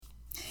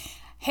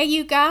Hey,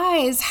 you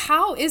guys,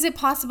 how is it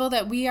possible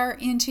that we are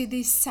into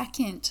the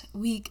second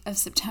week of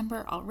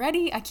September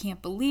already? I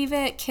can't believe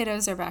it.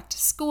 Kiddos are back to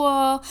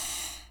school.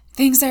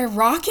 Things are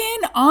rocking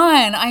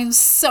on. I'm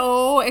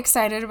so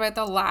excited about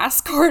the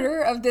last quarter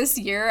of this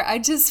year.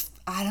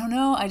 I don't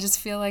know. I just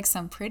feel like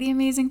some pretty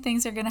amazing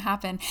things are going to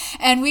happen.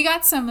 And we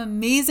got some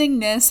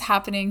amazingness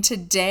happening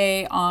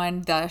today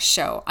on the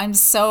show. I'm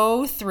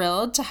so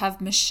thrilled to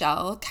have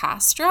Michelle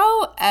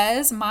Castro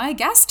as my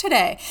guest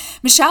today.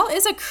 Michelle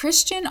is a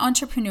Christian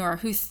entrepreneur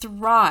who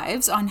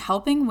thrives on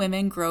helping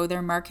women grow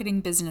their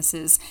marketing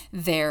businesses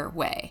their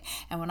way.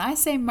 And when I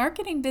say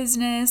marketing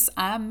business,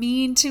 I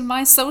mean to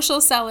my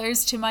social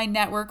sellers, to my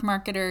network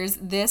marketers.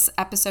 This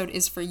episode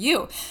is for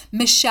you.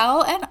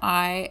 Michelle and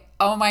I,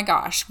 oh my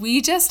gosh, we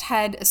just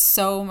had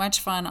so much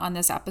fun on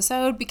this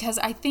episode because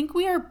I think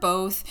we are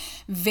both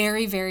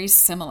very, very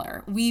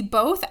similar. We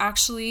both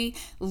actually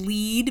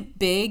lead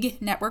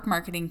big network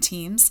marketing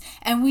teams,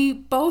 and we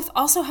both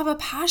also have a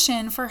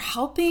passion for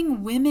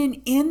helping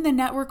women in the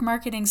network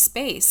marketing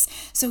space.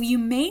 So you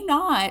may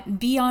not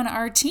be on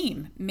our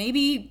team.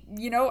 Maybe,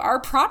 our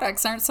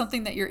products aren't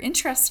something that you're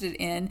interested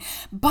in,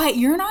 but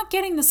you're not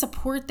getting the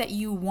support that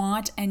you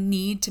want and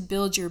need to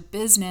build your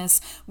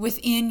business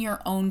within your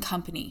own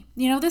company.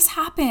 This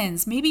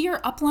happens. Maybe your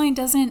upline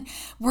doesn't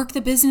work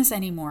the business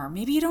anymore.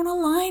 Maybe you don't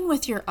align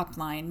with your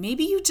upline.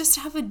 Maybe you just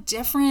have a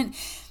different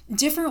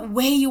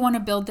way you want to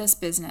build this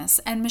business.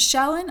 And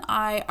Michelle and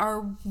I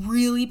are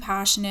really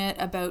passionate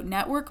about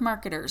network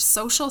marketers,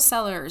 social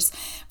sellers,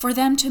 for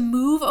them to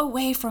move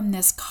away from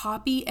this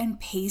copy and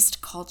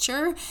paste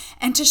culture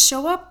and to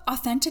show up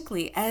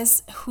authentically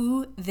as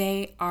who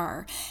they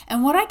are.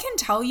 And what I can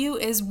tell you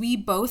is we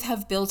both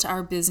have built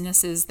our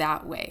businesses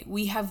that way.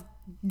 We've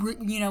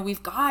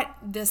got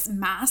this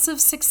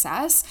massive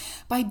success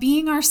by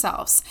being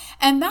ourselves.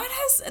 And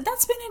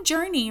that's been a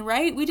journey,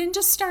 right? We didn't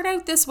just start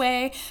out this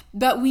way,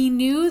 but we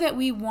knew that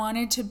we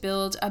wanted to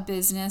build a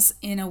business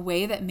in a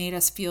way that made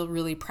us feel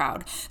really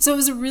proud. So it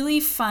was a really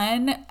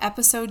fun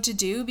episode to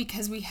do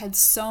because we had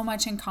so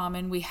much in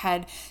common. We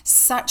had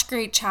such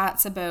great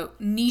chats about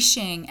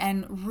niching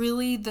and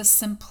really the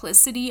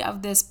simplicity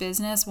of this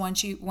business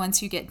once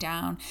you get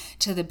down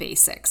to the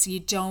basics. You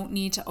don't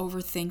need to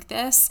overthink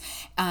this.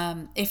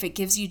 If it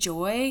gives you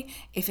joy,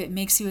 if it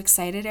makes you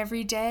excited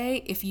every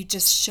day, if you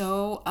just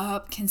show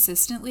up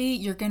consistently,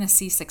 you're going to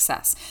see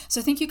success.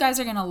 So I think you guys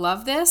are going to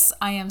love this.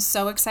 I am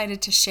so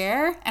excited to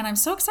share, and I'm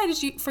so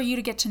excited for you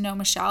to get to know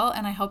Michelle,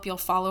 and I hope you'll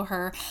follow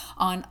her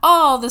on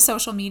all the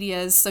social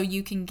medias so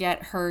you can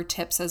get her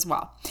tips as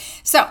well.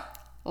 So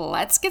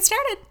let's get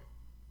started.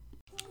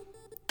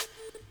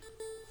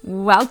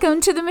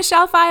 Welcome to the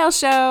Michelle File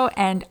Show,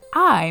 and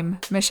I'm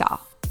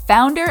Michelle,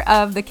 founder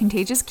of the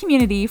Contagious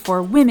Community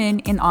for Women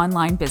in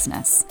Online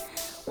Business.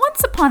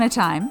 Once upon a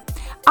time,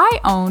 I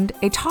owned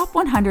a top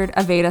 100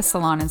 Aveda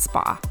salon and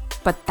spa,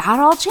 but that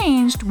all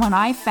changed when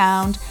I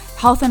found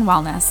health and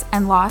wellness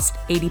and lost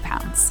 80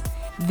 pounds.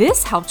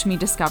 This helped me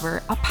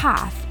discover a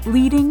path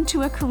leading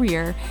to a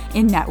career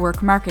in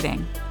network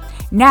marketing.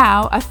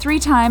 Now, a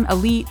 3-time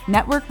elite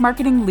network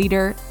marketing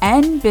leader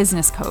and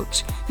business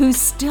coach who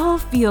still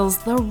feels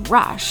the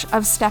rush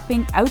of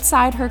stepping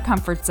outside her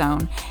comfort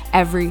zone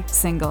every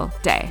single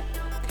day.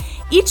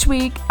 Each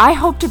week, I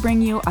hope to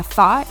bring you a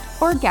thought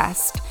or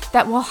guest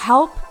that will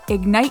help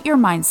ignite your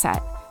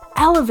mindset,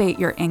 elevate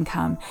your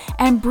income,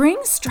 and bring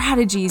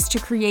strategies to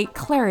create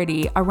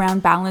clarity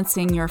around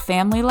balancing your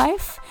family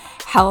life,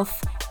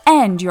 health,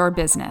 and your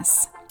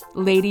business.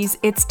 Ladies,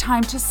 it's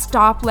time to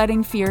stop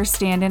letting fear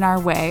stand in our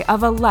way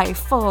of a life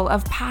full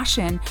of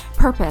passion,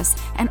 purpose,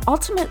 and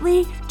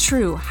ultimately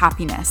true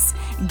happiness.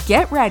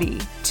 Get ready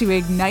to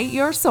ignite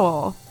your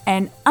soul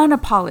and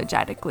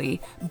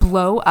unapologetically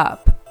blow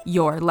up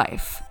your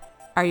life.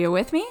 Are you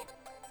with me?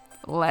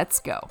 Let's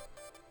go.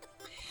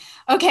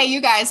 Okay,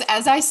 you guys,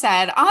 as I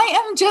said,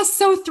 I am just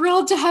so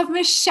thrilled to have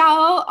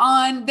Michelle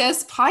on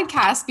this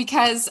podcast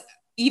because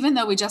even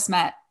though we just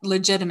met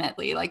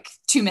legitimately like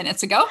 2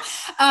 minutes ago,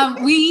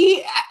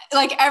 we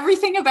like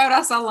everything about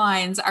us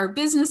aligns, our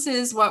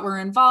businesses, what we're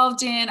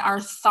involved in, our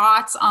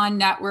thoughts on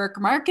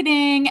network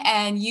marketing.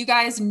 And you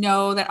guys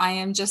know that I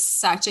am just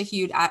such a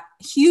huge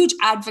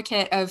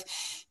advocate of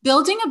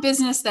building a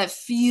business that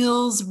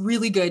feels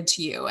really good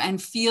to you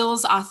and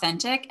feels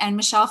authentic. And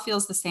Michelle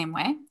feels the same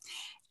way.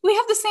 We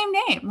have the same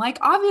name. Like,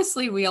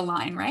 obviously we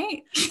align,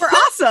 right? We're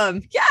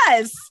awesome.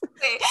 Yes.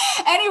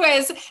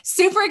 Anyways,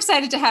 super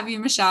excited to have you,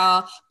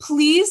 Michelle.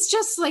 Please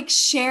just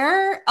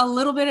share a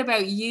little bit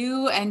about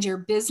you and your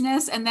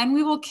business, and then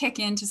we will kick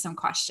into some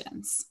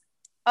questions.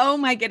 Oh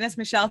my goodness,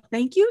 Michelle,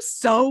 thank you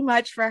so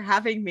much for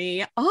having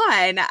me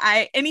on.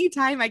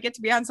 Anytime I get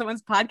to be on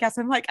someone's podcast,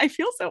 I'm like, I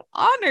feel so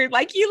honored.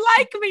 Like, you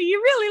like me,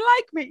 you really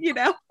like me, you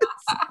know?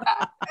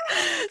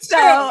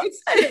 So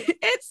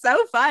it's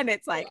so fun.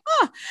 It's like,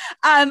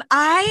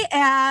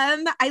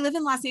 I live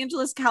in Los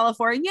Angeles,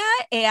 California,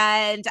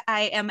 and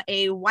I am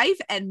a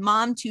wife and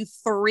mom to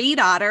 3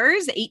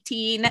 daughters,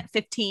 18,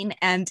 15,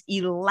 and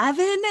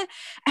 11.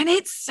 And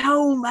it's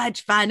so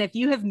much fun. If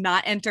you have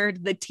not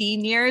entered the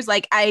teen years,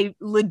 like I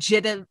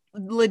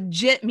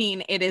legit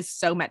mean it is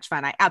so much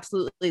fun. I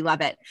absolutely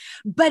love it.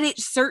 But it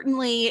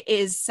certainly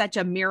is such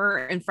a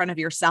mirror in front of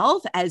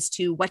yourself as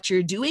to what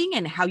you're doing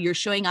and how you're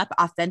showing up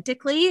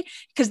authentically,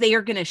 because they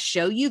are going to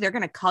show you, they're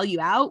going to call you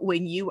out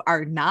when you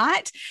are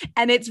not.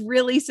 And it's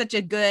really such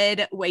a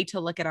good way to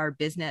look at our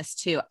business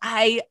too.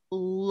 I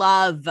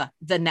love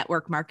the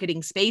network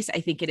marketing space.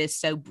 I think it is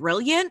so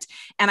brilliant.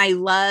 And I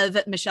love,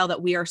 Michelle,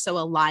 that we are so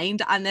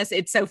aligned on this.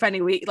 It's so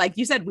funny. We, like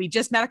you said, we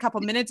just met a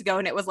couple minutes ago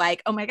and it was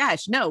like, oh my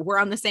gosh, no, we're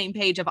on the same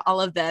page of all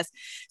of this.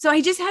 So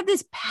I just have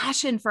this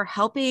passion for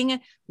helping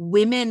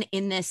women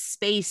in this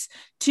space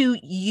to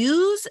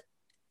use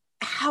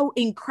how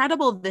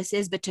incredible this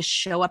is, but to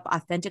show up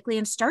authentically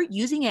and start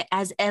using it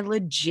as a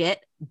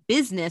legit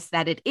business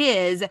that it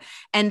is,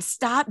 and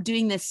stop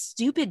doing this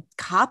stupid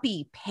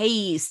copy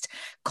paste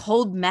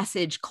cold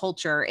message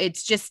culture.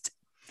 It's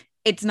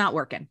not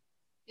working.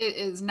 It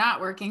is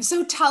not working.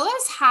 So tell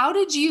us, how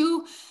did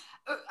you,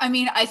 I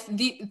mean,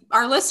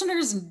 our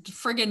listeners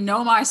friggin'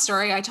 know my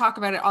story. I talk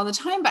about it all the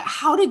time, but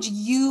how did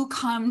you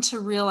come to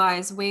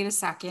realize, wait a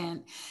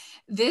second,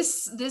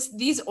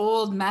 these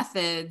old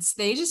methods,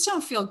 they just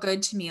don't feel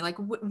good to me? Like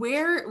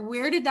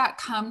where did that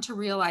come to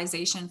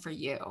realization for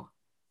you?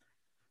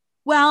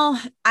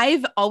 Well,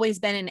 I've always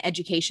been in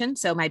education.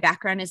 So my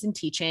background is in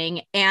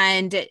teaching,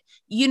 and,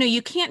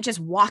 you can't just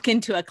walk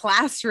into a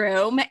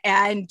classroom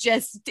and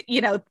just,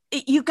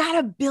 you got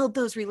to build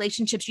those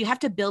relationships. You have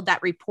to build that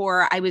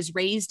rapport. I was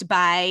raised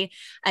by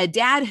a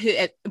dad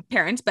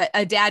but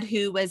a dad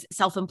who was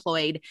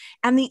self-employed.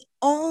 And the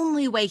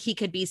only way he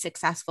could be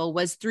successful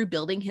was through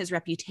building his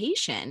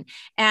reputation.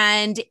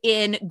 And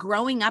in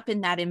growing up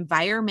in that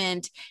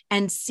environment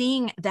and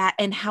seeing that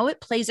and how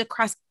it plays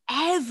across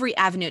every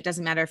avenue. It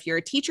doesn't matter if you're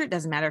a teacher. It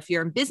doesn't matter if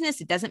you're in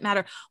business. It doesn't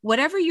matter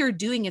whatever you're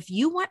doing. If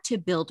you want to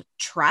build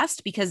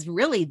trust, because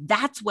really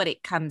that's what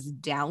it comes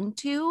down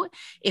to.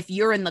 If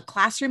you're in the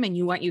classroom and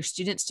you want your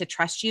students to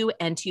trust you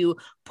and to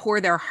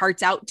pour their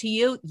hearts out to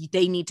you,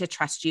 they need to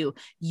trust you.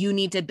 You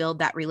need to build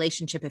that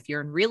relationship. If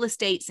you're in real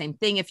estate, same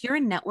thing. If you're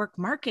in network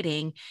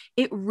marketing,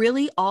 it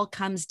really all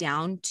comes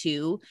down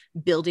to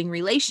building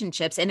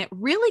relationships. And it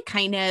really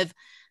kind of,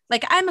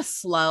 like, I'm a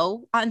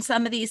slow on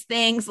some of these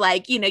things.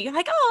 Like, you're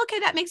like, oh, okay,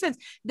 that makes sense.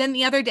 Then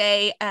the other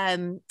day,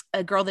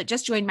 a girl that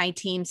just joined my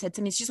team said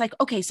to me, she's like,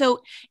 okay,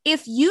 so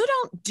if you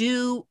don't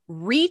do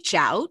reach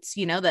outs,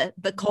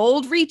 the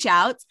cold reach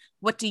outs,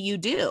 what do you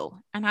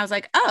do? And I was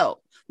like, oh,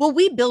 well,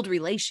 we build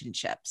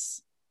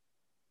relationships.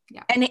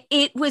 Yeah. And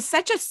it was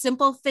such a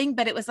simple thing,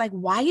 but it was like,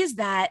 why is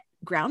that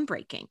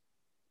groundbreaking?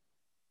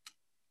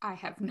 I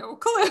have no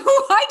clue.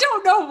 I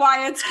don't know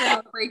why it's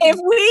groundbreaking. If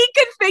we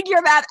could figure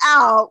that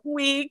out,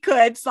 we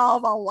could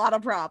solve a lot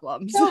of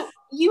problems. So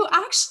you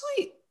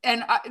actually,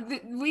 and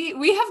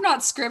we have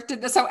not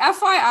scripted this. So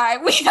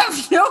FYI, we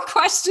have no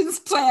questions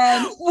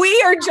planned.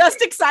 We are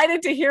just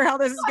excited to hear how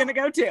this is going to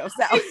go too.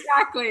 So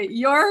exactly.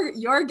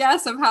 Your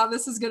guess of how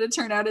this is going to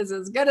turn out is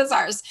as good as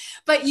ours.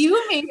 But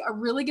you made a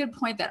really good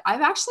point that I've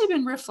actually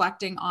been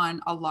reflecting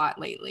on a lot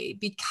lately,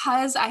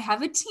 because I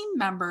have a team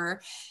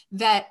member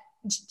that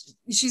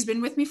she's been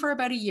with me for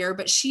about a year,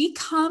 but she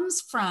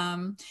comes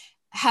from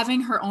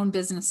having her own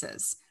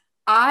businesses.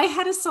 I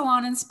had a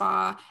salon and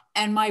spa,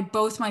 and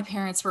both my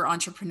parents were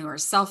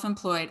entrepreneurs,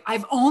 self-employed.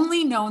 I've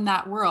only known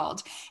that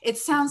world. It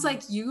sounds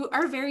like you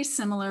are very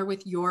similar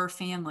with your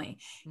family.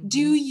 Mm-hmm.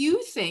 Do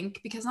you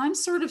think, because I'm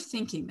sort of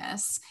thinking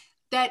this,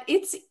 that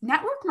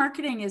network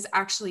marketing is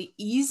actually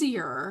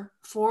easier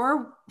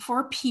for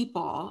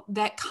people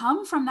that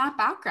come from that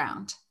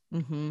background?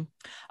 Mm-hmm.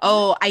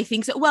 Oh, I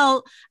think so.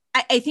 Well,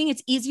 I think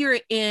it's easier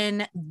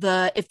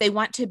if they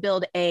want to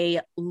build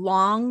a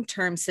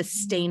long-term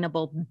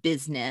sustainable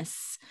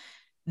business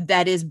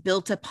that is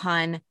built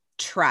upon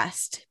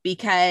trust,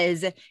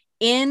 because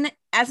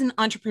as an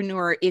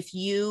entrepreneur, if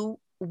you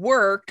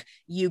work,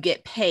 you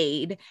get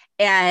paid,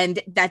 and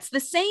that's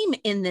the same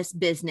in this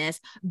business,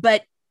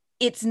 but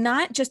it's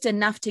not just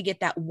enough to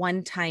get that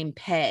one-time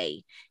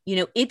pay.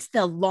 It's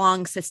the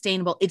long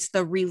sustainable, it's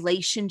the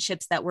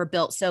relationships that were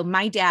built. So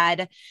my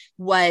dad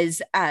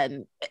was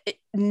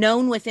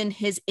known within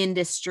his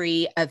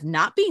industry of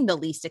not being the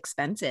least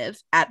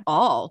expensive at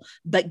all,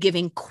 but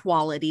giving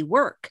quality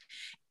work.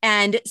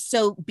 And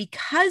so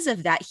because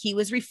of that, he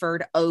was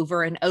referred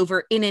over and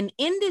over in an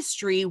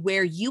industry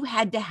where you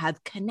had to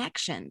have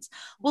connections.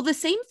 Well, the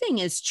same thing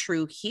is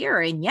true here.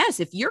 And yes,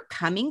 if you're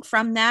coming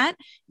from that,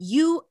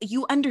 you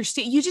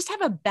understand, you just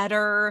have a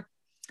better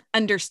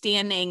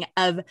understanding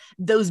of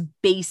those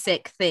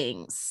basic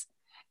things.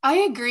 I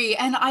agree.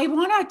 And I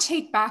want to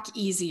take back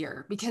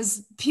easier,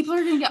 because people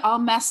are going to get all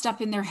messed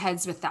up in their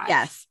heads with that.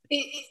 Yes.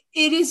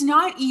 it is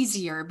not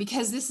easier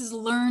because this is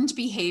learned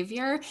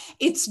behavior.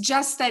 It's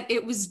just that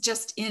it was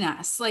just in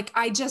us. Like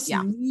I just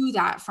Yeah. knew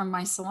that from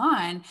my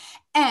salon.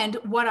 And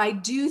what I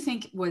do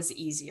think was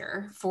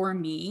easier for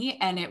me,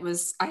 and it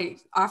was, I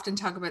often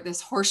talk about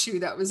this horseshoe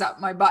that was up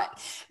my butt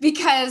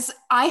because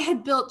I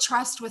had built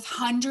trust with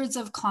hundreds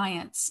of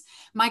clients.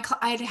 I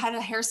had had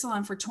a hair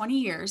salon for 20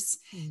 years.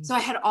 Mm-hmm. So I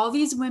had all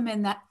these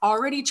women that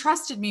already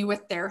trusted me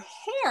with their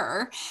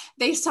hair.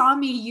 They saw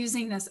me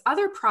using this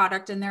other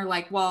product and they're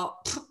like,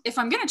 well, if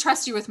I'm going to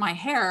trust you with my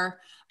hair,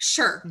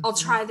 sure, I'll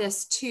Mm-hmm. try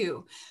this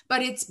too.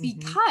 But it's Mm-hmm.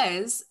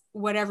 because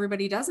what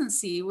everybody doesn't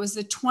see was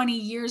the 20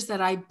 years that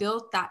I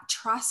built that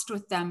trust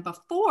with them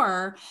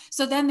before.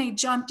 So then they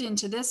jumped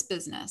into this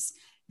business.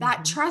 That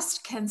Mm-hmm.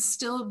 trust can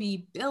still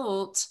be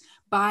built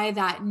by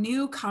that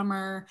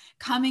newcomer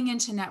coming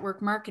into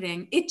network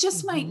marketing. It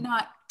just might Mm-hmm.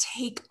 not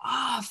take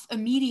off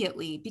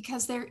immediately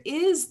because there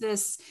is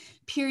this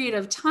period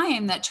of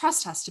time that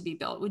trust has to be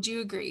built. Would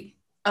you agree?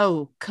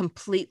 Oh,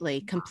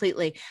 completely,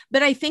 completely.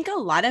 But I think a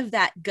lot of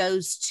that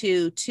goes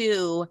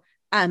to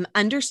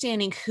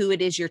understanding who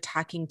it is you're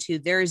talking to.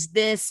 There's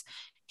this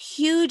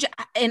huge,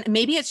 and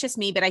maybe it's just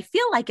me, but I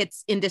feel like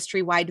it's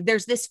industry wide.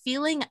 There's this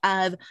feeling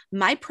of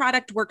my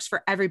product works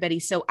for everybody,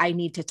 so I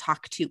need to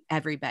talk to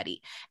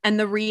everybody. And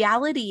the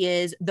reality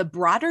is, the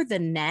broader the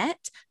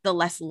net, the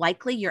less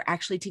likely you're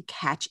actually to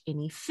catch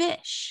any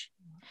fish.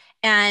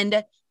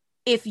 And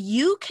if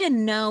you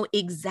can know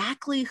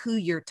exactly who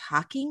you're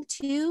talking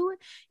to,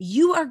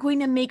 you are going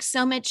to make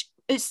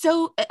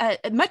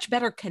much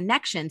better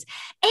connections.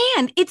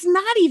 And it's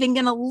not even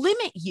going to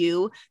limit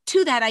you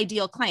to that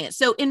ideal client.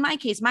 So in my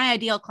case, my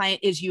ideal client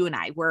is you and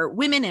I. We're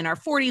women in our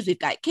 40s. We've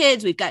got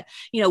kids. We've got,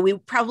 we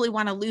probably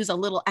want to lose a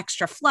little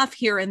extra fluff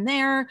here and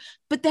there.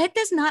 But that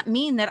does not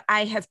mean that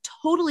I have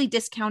totally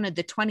discounted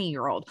the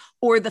 20-year-old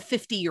or the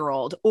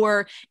 50-year-old,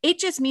 or it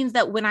just means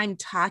that when I'm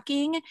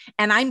talking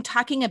and I'm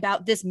talking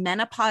about this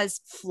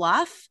menopause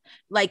fluff,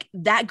 like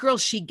that girl,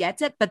 she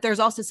gets it. But there's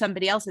also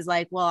somebody else is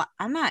like, well,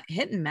 I'm not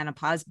hitting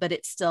menopause, but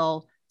it's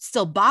still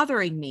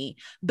bothering me.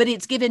 But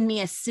it's given me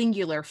a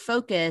singular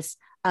focus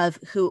of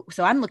who.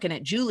 So I'm looking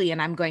at Julie and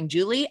I'm going,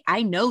 Julie,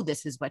 I know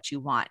this is what you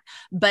want.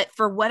 But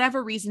for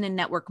whatever reason in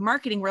network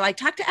marketing, we're like,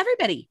 talk to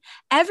everybody.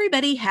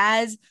 Everybody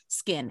has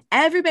skin.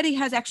 Everybody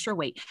has extra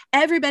weight.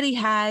 Everybody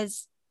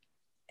has,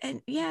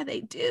 and yeah,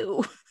 they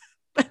do.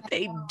 But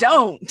they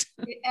don't.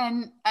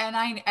 And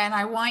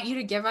I want you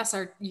to give us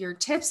your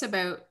tips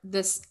about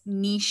this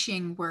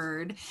niching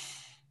word.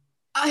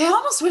 I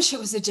almost wish it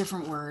was a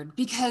different word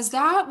because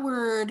that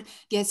word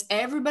gets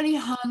everybody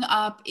hung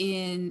up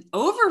in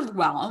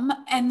overwhelm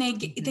and they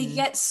Mm-hmm.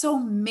 get so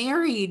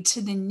married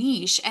to the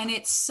niche and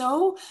it's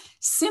so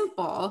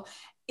simple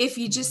if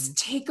you Mm-hmm. just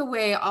take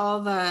away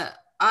all the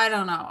I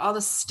don't know, all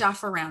the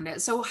stuff around it.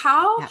 So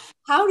how Yeah.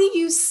 how do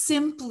you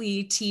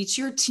simply teach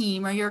your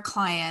team or your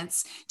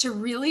clients to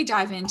really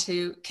dive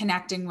into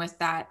connecting with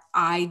that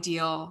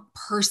ideal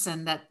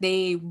person that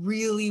they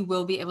really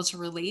will be able to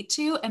relate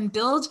to and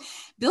build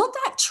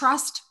that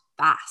trust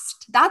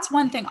fast? That's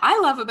one thing I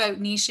love about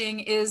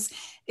niching is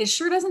it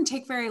sure doesn't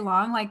take very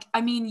long. Like, I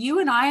mean, you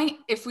and I,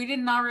 if we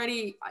didn't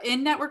already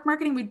in network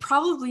marketing, we'd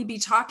probably be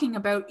talking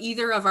about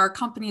either of our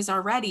companies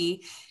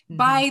already Mm-hmm.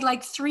 by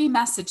like 3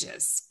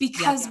 messages Yep.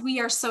 because we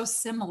are so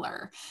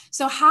similar.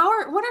 So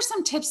what are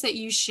some tips that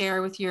you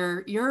share with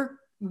your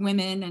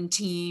women and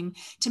team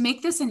to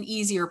make this an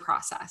easier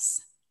process?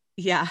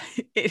 Yeah.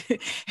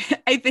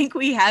 I think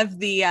we have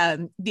the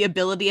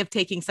ability of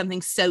taking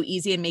something so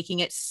easy and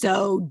making it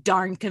so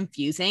darn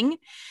confusing.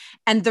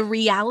 And the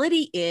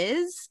reality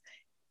is,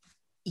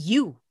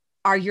 you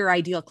are your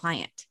ideal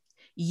client.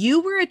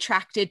 You were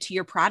attracted to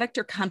your product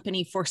or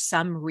company for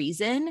some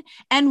reason.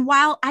 And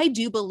while I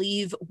do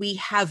believe we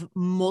have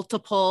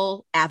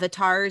multiple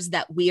avatars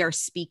that we are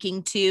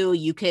speaking to,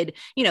 you could,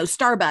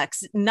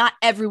 Starbucks, not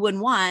everyone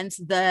wants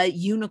the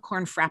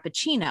unicorn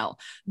frappuccino.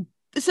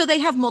 So they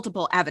have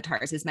multiple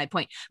avatars, is my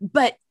point.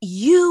 But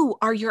you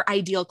are your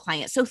ideal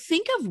client. So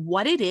think of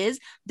what it is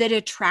that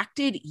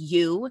attracted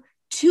you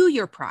to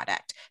your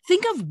product.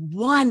 Think of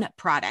one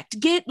product.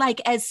 Get like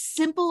as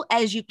simple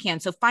as you can.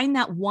 So find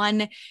that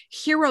one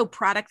hero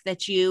product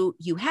that you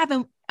have,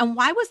 and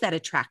why was that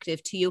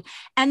attractive to you?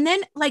 And then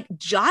like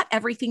jot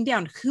everything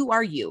down. Who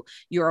are you?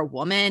 You're a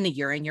woman,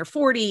 you're in your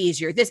 40s,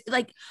 you're this,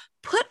 like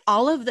put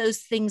all of those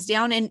things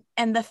down.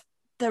 And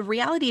the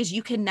reality is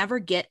you can never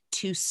get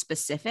too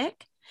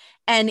specific.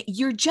 And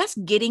you're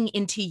just getting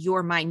into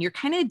your mind. You're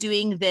kind of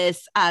doing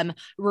this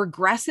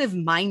regressive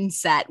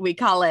mindset, we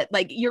call it.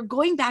 Like you're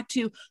going back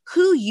to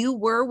who you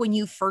were when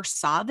you first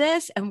saw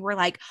this. And we're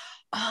like,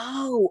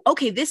 oh,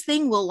 okay, this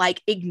thing will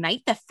like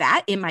ignite the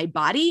fat in my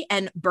body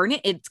and burn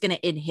it. It's going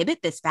to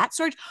inhibit this fat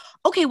storage.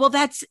 Okay, well,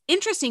 that's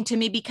interesting to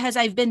me because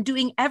I've been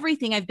doing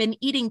everything. I've been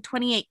eating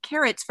 28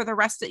 carrots for the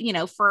rest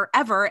of,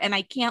 forever, and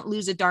I can't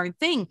lose a darn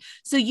thing.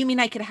 So you mean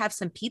I could have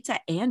some pizza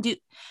and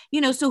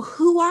so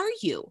who are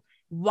you?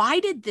 Why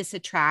did this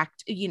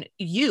attract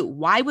you?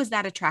 Why was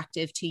that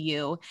attractive to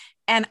you?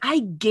 And I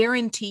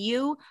guarantee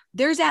you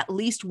there's at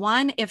least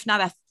one, if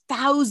not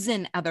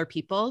 1,000 other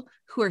people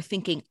who are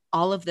thinking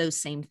all of those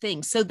same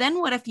things. So then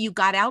what if you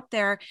got out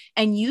there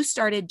and you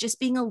started just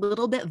being a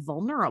little bit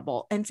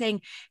vulnerable and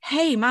saying,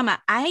 hey,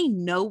 mama, I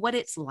know what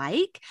it's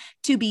like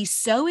to be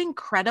so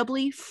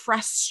incredibly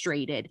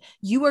frustrated.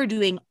 You are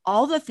doing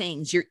all the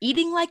things. You're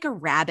eating like a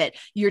rabbit.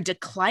 You're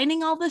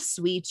declining all the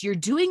sweets. You're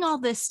doing all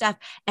this stuff.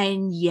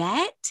 And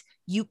yet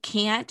you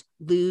can't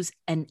lose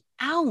an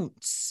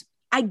ounce.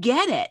 I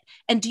get it.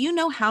 And do you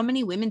know how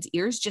many women's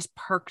ears just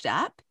perked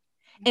up?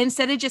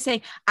 Instead of just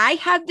saying, I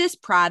have this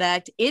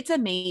product, it's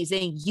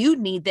amazing, you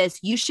need this,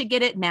 you should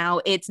get it now,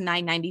 it's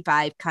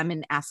 $9.95, come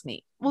and ask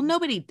me. Well,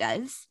 nobody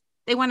does.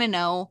 They want to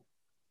know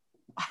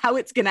how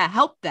it's going to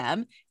help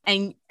them.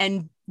 And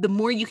the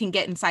more you can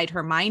get inside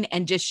her mind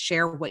and just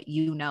share what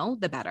you know,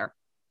 the better.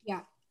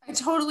 Yeah, I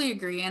totally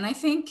agree. And I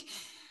think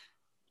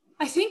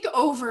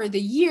over the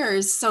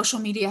years, social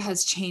media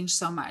has changed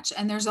so much.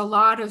 And there's a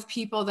lot of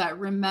people that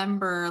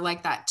remember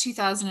like that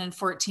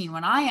 2014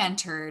 when I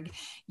entered,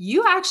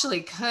 you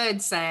actually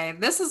could say,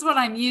 this is what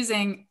I'm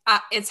using.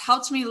 It's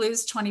helped me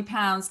lose 20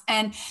 pounds.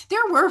 And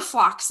there were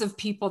flocks of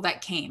people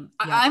that came.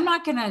 Yep. I'm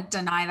not going to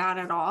deny that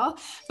at all.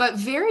 But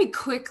very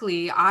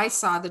quickly, I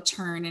saw the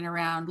turn in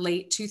around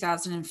late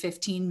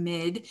 2015,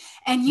 mid,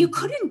 and you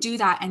couldn't do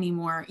that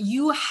anymore.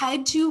 You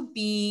had to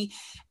be,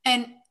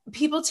 and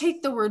people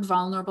take the word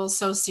vulnerable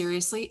so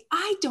seriously.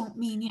 I don't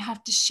mean you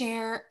have to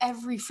share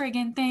every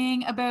friggin'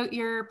 thing about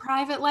your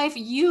private life.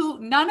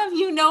 None of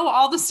you know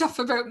all the stuff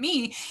about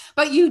me,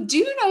 but you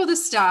do know the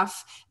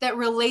stuff that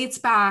relates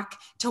back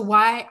to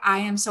why I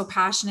am so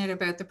passionate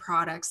about the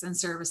products and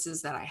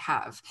services that I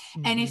have.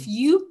 Mm-hmm. And if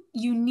you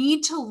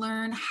need to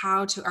learn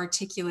how to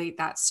articulate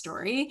that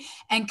story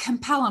and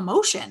compel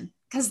emotion,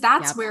 because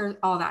that's where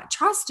all that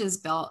trust is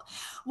built.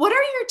 What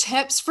are your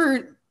tips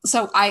for,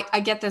 so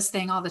I get this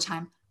thing all the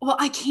time. Well,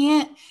 I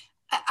can't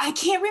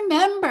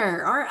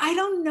remember, or I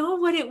don't know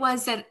what it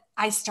was that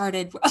I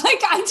started.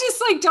 Like, I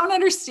just don't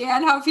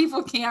understand how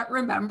people can't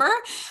remember,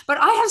 but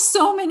I have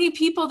so many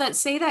people that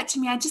say that to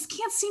me. I just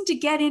can't seem to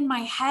get in my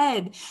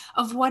head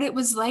of what it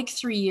was like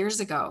 3 years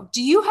ago.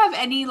 Do you have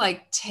any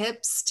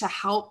tips to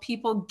help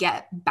people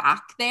get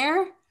back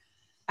there?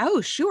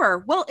 Oh,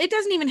 sure. Well, it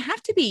doesn't even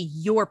have to be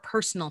your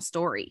personal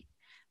story.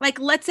 Like,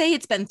 let's say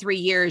it's been 3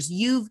 years.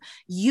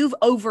 You've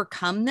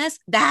overcome this.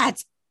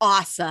 That's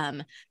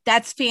awesome.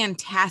 That's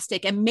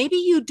fantastic. And maybe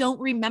you don't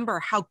remember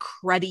how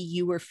cruddy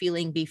you were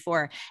feeling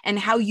before and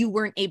how you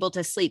weren't able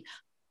to sleep.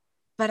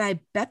 But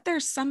I bet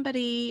there's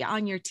somebody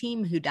on your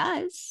team who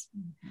does.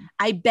 Mm-hmm.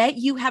 I bet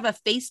you have a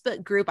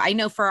Facebook group. I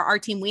know for our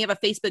team, we have a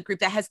Facebook group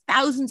that has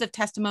thousands of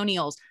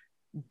testimonials.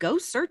 Go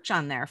search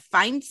on there,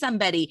 find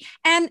somebody.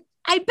 And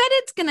I bet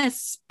it's going to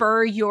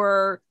spur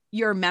your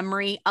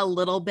memory a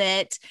little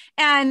bit.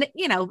 And,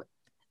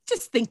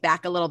 just think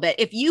back a little bit.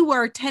 If you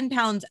were 10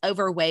 pounds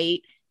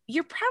overweight,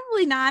 you're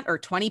probably not, or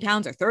 20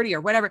 pounds or 30 or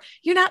whatever,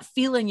 you're not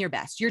feeling your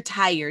best. You're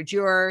tired.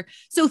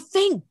 So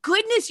thank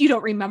goodness you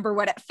don't remember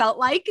what it felt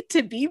like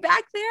to be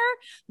back there,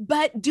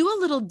 but do a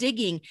little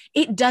digging.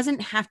 It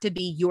doesn't have to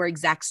be your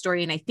exact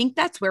story. And I think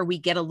that's where we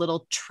get a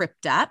little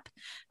tripped up.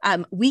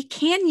 We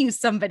can use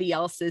somebody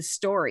else's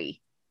story.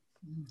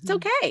 Mm-hmm. It's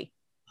okay.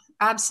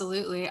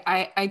 Absolutely.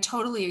 I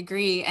totally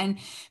agree. And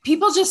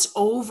people just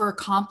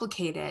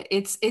overcomplicate it.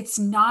 It's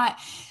not,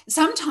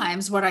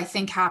 sometimes what I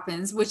think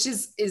happens, which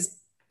is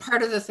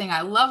part of the thing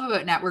I love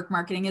about network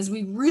marketing, is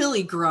we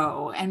really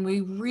grow and we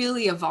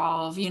really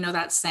evolve.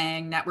 That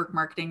saying, network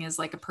marketing is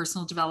like a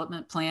personal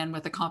development plan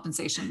with a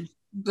compensation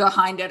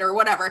behind it or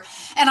whatever.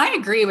 And I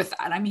agree with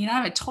that. I mean,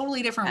 I'm a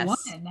totally different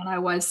woman than I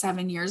was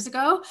 7 years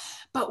ago,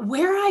 but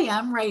where I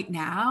am right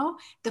now,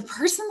 the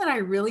person that I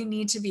really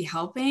need to be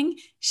helping,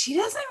 she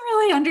doesn't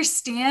really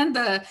understand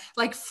the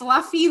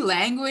fluffy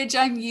language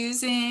I'm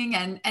using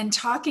and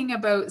talking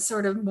about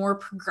sort of more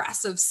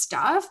progressive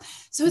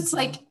stuff. So it's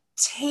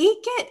take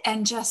it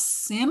and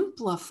just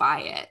simplify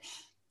it.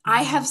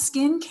 I have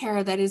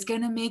skincare that is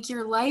going to make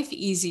your life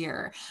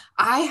easier.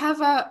 I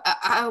have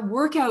a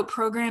workout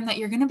program that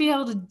you're going to be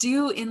able to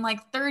do in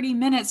 30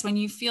 minutes when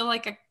you feel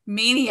like a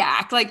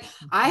maniac.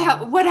 I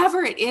have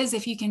whatever it is,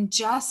 if you can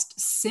just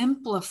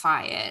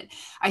simplify it,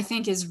 I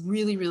think is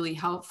really, really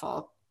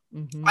helpful.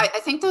 Mm-hmm. I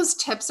think those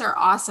tips are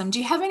awesome. Do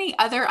you have any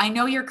other, I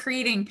know you're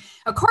creating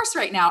a course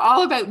right now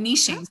all about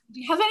niching. Yeah. Do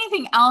you have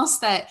anything else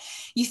that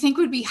you think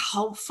would be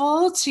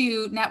helpful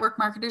to network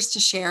marketers to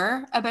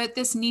share about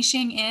this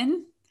niching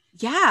in?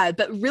 Yeah,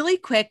 but really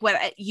quick,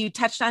 what you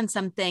touched on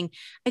something.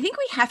 I think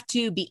we have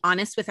to be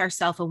honest with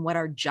ourselves on what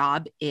our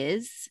job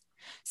is.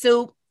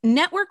 So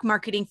network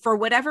marketing, for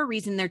whatever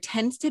reason, there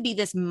tends to be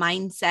this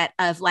mindset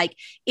of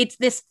it's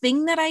this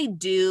thing that I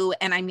do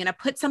and I'm going to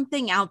put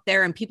something out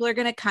there and people are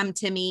going to come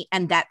to me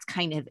and that's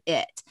kind of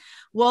it.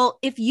 Well,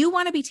 if you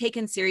want to be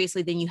taken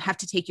seriously, then you have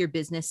to take your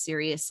business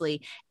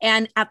seriously.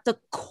 And at the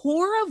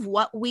core of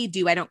what we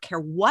do, I don't care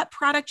what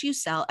product you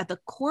sell, at the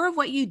core of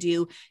what you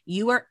do,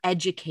 you are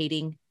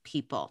educating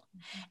people.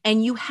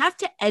 And you have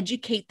to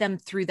educate them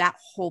through that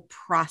whole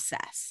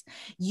process.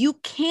 You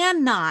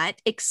cannot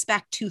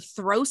expect to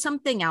throw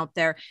something out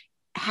there,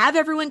 have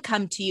everyone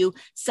come to you,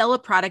 sell a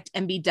product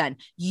and be done.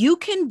 You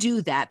can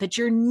do that, but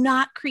you're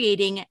not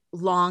creating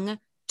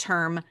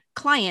long-term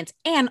clients.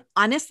 And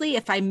honestly,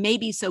 if I may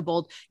be so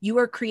bold, you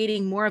are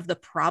creating more of the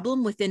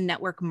problem within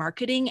network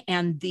marketing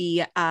and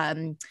the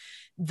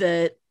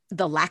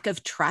lack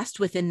of trust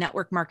within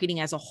network marketing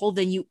as a whole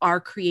than you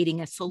are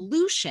creating a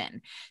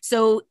solution.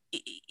 So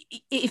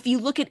if you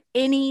look at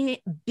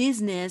any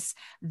business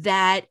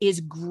that is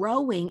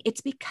growing,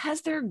 it's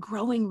because they're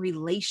growing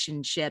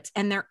relationships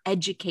and they're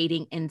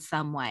educating in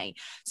some way.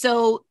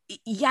 So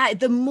yeah,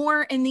 the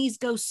more, and these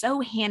go so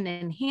hand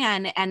in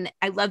hand. And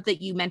I love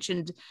that you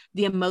mentioned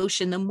the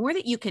emotion. The more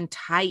that you can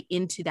tie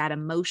into that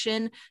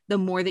emotion, the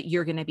more that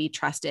you're going to be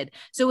trusted.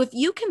 So if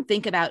you can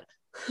think about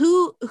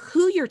who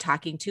you're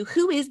talking to,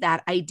 who is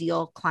that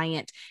ideal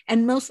client,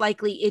 and most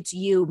likely it's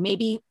you,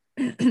 maybe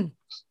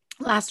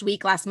last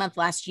week, last month,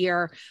 last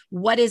year,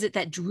 what is it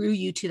that drew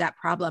you to that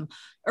problem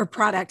or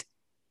product?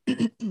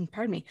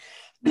 Pardon me.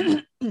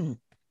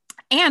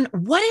 And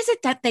what is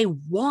it that they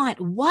want?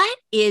 What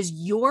is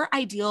your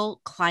ideal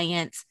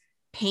client's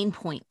pain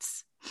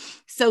points?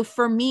 So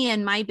for me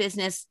and my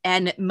business,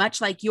 and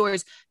much like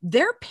yours,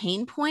 their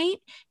pain point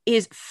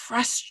is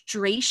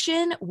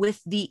frustration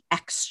with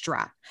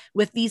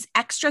with these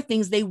extra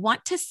things. They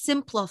want to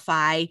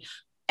simplify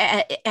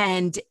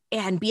and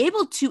be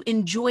able to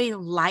enjoy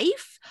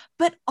life,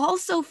 but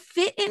also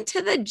fit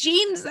into the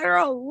jeans that are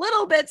a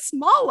little bit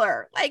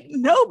smaller. Like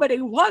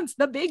nobody wants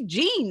the big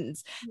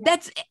jeans.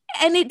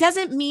 And it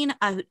doesn't mean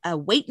a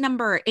weight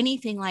number or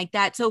anything like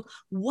that. So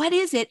what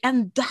is it?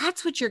 And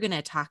that's what you're going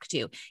to talk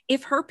to.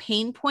 If her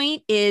pain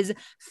point is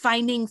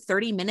finding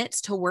 30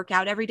 minutes to work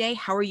out every day,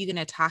 how are you going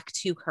to talk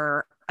to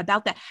her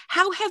about that?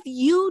 How have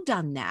you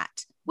done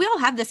that? We all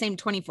have the same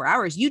 24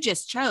 hours. You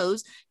just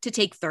chose to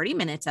take 30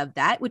 minutes of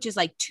that, which is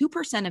like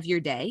 2% of your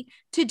day,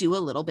 to do a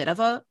little bit of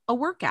a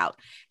workout.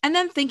 And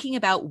then thinking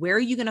about where are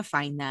you going to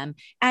find them?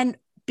 And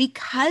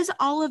because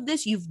all of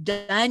this you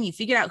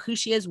figured out who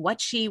she is,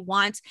 what she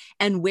wants,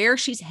 and where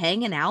she's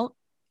hanging out.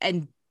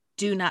 And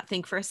do not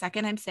think for a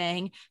second I'm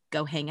saying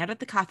go hang out at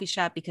the coffee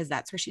shop, because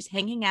that's where she's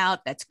hanging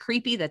out. That's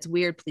creepy. That's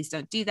weird. Please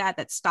don't do that.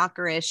 That's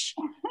stalkerish.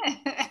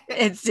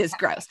 It's just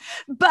gross.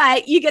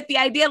 But you get the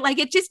idea. Like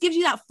it just gives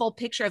you that full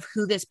picture of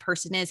who this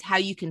person is, how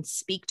you can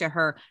speak to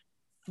her.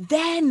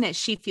 Then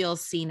she feels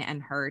seen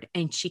and heard,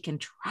 and she can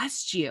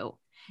trust you.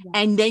 Yeah.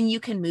 And then you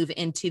can move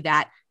into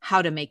that,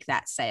 how to make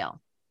that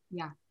sale.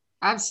 Yeah,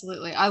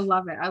 absolutely. I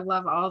love it. I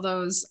love all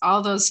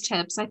those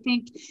tips. I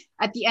think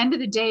at the end of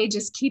the day,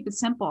 just keep it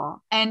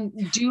simple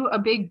and do a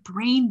big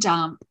brain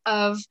dump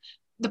of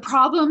the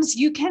problems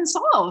you can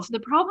solve,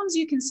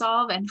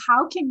 and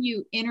how can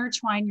you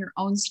intertwine your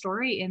own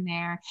story in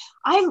there.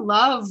 I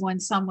love when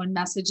someone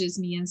messages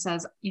me and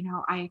says,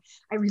 I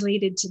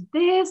related to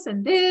this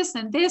and this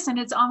and this. And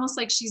it's almost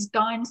like she's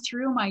gone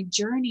through my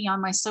journey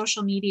on my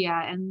social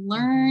media and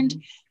learned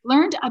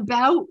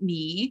about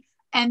me.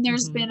 And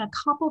there's been a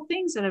couple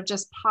things that have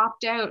just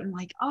popped out and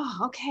like,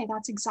 oh, okay,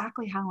 that's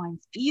exactly how I'm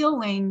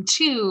feeling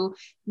too.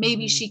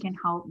 Maybe she can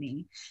help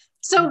me.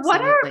 So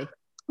Absolutely.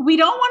 We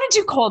don't want to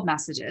do cold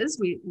messages.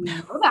 We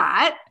know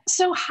that.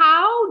 So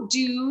how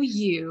do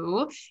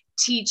you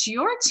teach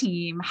your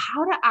team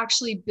how to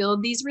actually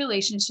build these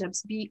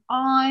relationships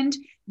beyond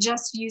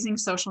just using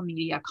social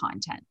media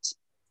content?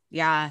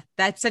 Yeah,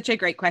 that's such a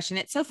great question.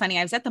 It's so funny.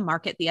 I was at the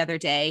market the other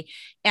day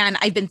and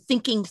I've been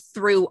thinking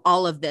through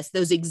all of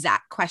those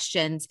exact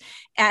questions.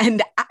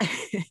 And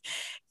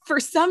for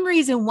some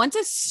reason, once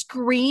a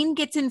screen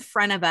gets in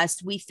front of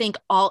us, we think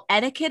all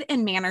etiquette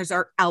and manners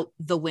are out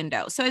the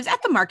window. So I was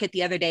at the market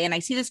the other day and I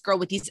see this girl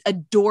with these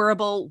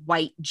adorable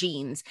white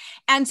jeans.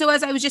 And so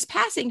as I was just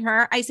passing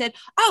her, I said,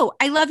 "Oh,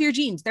 I love your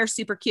jeans. They're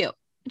super cute."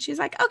 And she's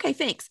like, "Okay,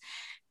 thanks."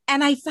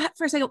 And I thought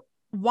for a second,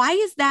 why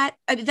is that?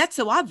 I mean, that's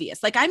so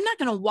obvious. Like, I'm not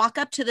going to walk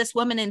up to this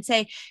woman and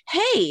say,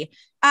 "Hey,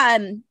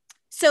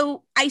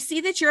 so I see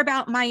that you're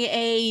about my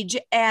age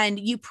and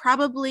you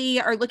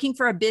probably are looking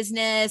for a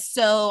business.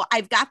 So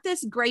I've got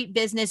this great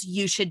business.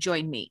 You should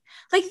join me."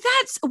 Like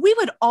we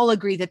would all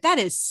agree that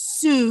is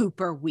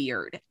super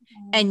weird.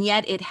 And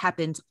yet it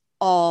happens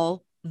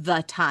all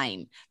the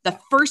time. The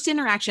first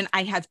interaction,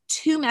 I have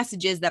 2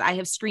 messages that I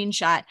have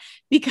screenshot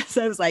because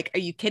I was like, are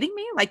you kidding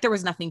me? Like there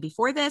was nothing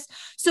before this.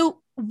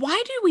 So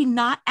why do we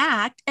not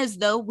act as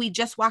though we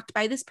just walked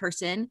by this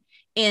person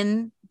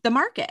in the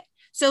market?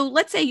 So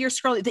let's say you're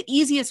scrolling. The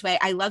easiest way,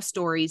 I love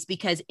stories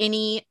because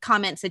any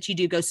comments that you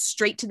do go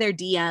straight to their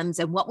DMs.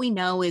 And what we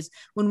know is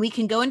when we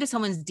can go into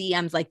someone's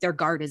DMs, like their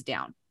guard is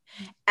down.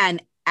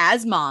 And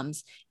as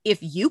moms, if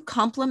you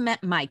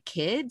compliment my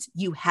kids,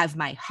 you have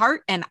my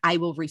heart and I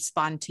will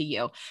respond to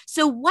you.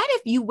 So what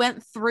if you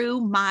went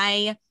through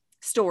my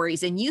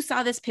stories and you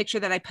saw this picture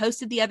that I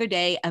posted the other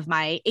day of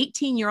my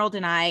 18-year-old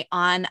and I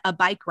on a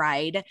bike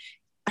ride,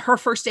 her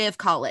first day of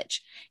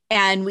college,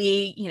 and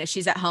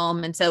she's at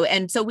home. And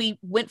so we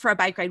went for a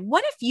bike ride.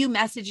 What if you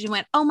messaged and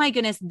went, "Oh my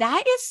goodness,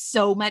 that is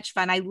so much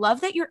fun. I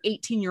love that your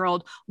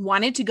 18-year-old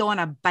wanted to go on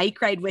a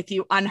bike ride with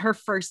you on her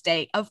first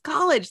day of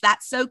college.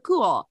 That's so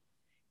cool."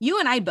 You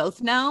and I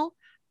both know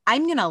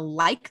I'm going to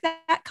like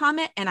that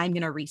comment and I'm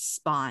going to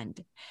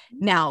respond.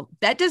 Now,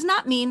 that does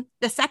not mean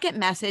the second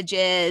message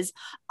is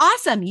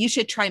awesome. You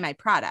should try my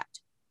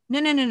product. No,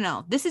 no, no,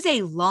 no. This is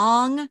a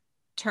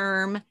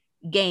long-term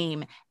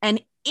game.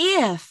 And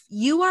if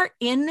you are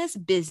in this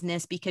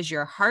business because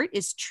your heart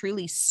is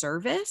truly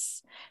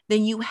service,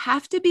 then you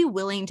have to be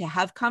willing to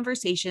have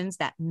conversations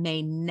that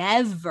may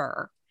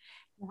never,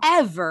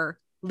 ever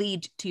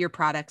lead to your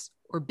products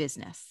or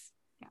business.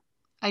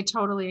 I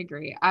totally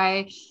agree.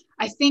 I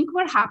think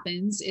what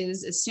happens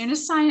is as soon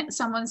as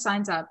someone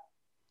signs up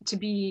to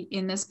be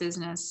in this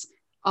business,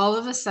 all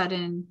of a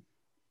sudden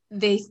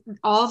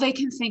all they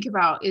can think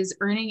about is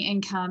earning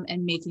income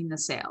and making the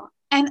sale.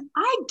 And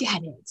I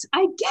get it.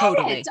 I get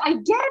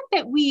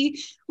that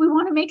we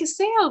want to make a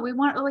sale. We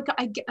want, like,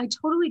 I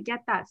totally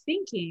get that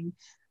thinking.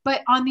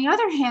 But on the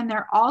other hand,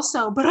 they're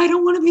also, but I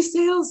don't want to be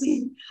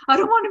salesy. I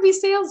don't want to be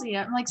salesy.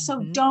 I'm like,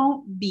 so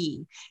don't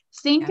be.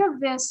 Think of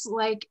this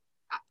like,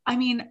 I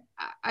mean,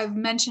 I've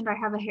mentioned I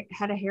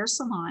had a hair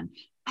salon.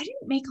 I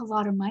didn't make a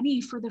lot of money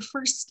for the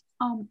first,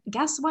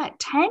 guess what,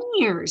 10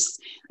 years.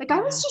 Like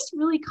I was just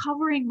really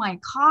covering my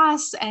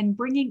costs and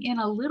bringing in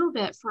a little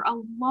bit for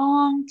a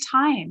long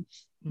time.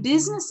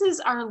 Businesses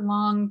are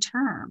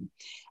long-term.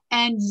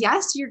 And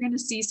yes, you're going to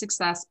see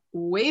success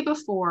way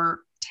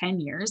before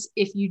 10 years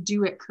if you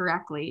do it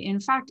correctly. In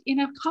fact, in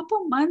a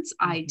couple months,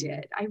 I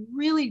did. I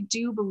really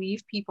do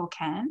believe people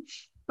can.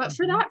 But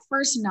for that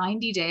first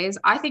 90 days,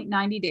 I think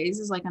 90 days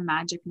is like a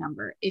magic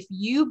number. If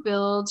you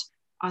build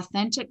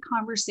authentic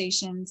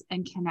conversations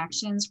and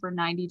connections for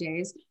 90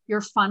 days,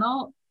 your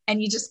funnel,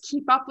 and you just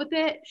keep up with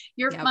it,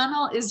 your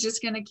funnel is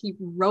just going to keep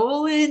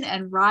rolling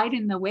and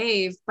riding the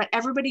wave. But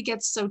everybody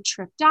gets so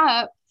tripped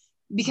up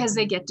because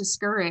they get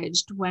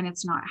discouraged when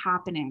it's not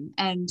happening.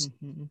 And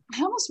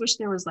I almost wish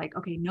there was like,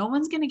 okay, no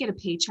one's going to get a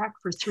paycheck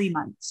for 3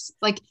 months.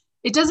 Like,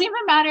 it doesn't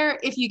even matter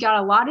if you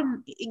got a lot of,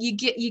 you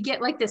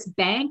get like this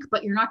bank,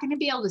 but you're not going to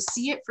be able to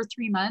see it for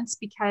 3 months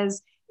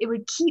because it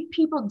would keep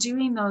people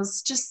doing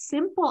those just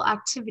simple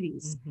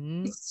activities.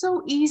 It's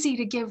so easy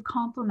to give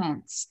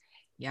compliments.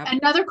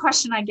 Another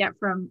question I get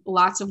from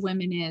lots of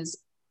women is,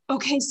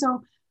 okay,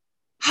 so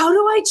how do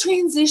I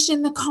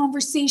transition the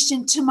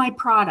conversation to my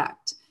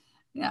product?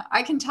 Yeah,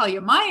 I can tell you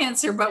my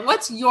answer, but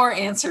what's your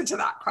answer to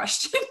that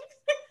question?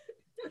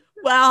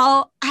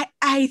 Well,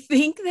 I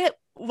think that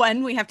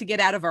one, we have to get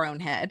out of our own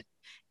head.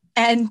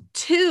 And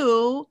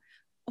two,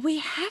 we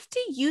have to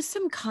use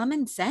some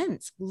common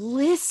sense.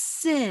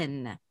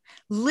 Listen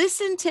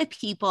to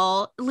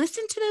people,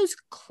 listen to those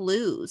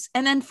clues.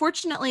 And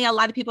unfortunately, a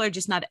lot of people are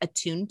just not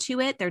attuned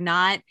to it. They're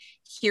not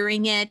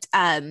hearing it.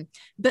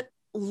 But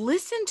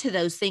listen to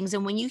those things.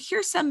 And when you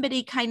hear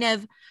somebody kind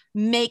of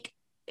make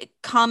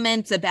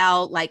comments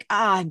about like,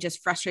 I'm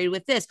just frustrated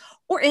with this,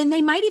 and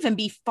they might even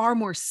be far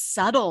more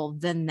subtle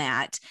than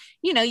that.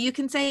 You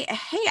can say,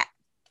 hey,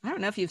 I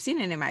don't know if you've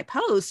seen it in my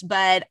post,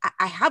 but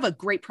I have a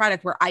great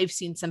product where I've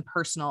seen some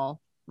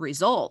personal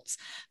results,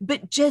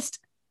 but just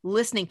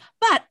listening,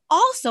 but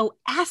also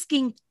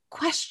asking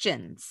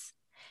questions.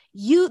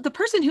 The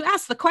person who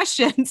asks the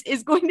questions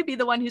is going to be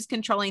the one who's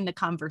controlling the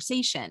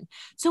conversation.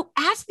 So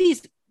ask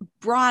these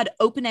broad,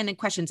 open-ended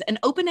questions. An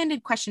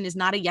open-ended question is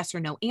not a yes or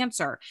no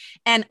answer.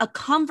 And a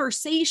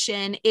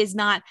conversation is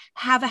not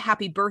have a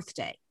happy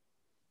birthday.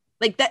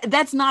 Like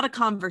that's not a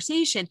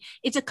conversation.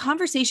 It's a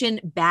conversation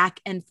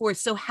back and forth.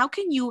 So how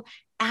can you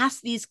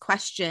ask these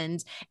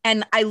questions?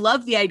 And I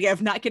love the idea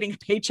of not getting a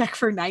paycheck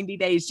for 90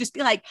 days. Just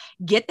be like,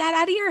 get that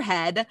out of your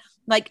head.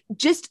 Like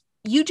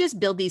you just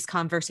build these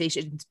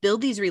conversations,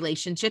 build these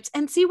relationships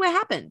and see what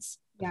happens.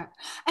 Yeah.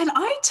 And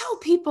I tell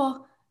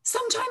people,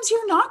 sometimes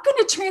you're not going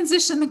to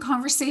transition the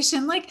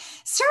conversation. Like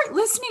start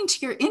listening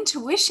to your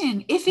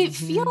intuition. If it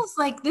feels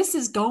like this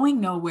is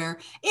going nowhere,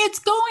 it's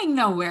going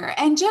nowhere.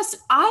 And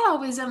I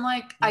always am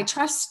like, I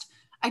trust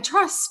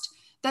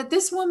that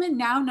this woman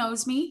now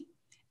knows me.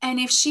 And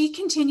if she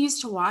continues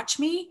to watch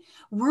me,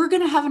 we're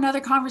going to have another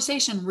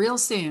conversation real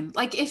soon.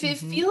 Like if it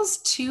feels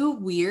too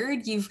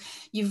weird,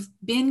 you've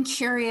been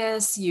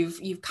curious,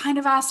 you've kind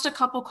of asked a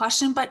couple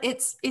questions, but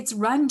it's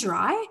run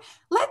dry.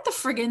 Let the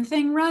friggin'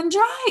 thing run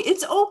dry.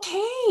 It's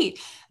okay.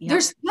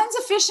 There's tons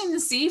of fish in the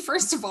sea,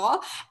 first of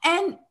all.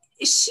 And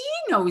she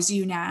knows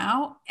you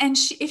now. And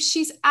if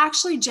she's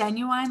actually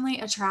genuinely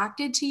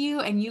attracted to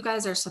you and you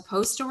guys are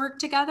supposed to work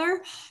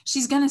together,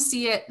 she's going to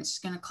see it. She's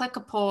going to click a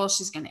poll.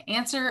 She's going to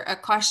answer a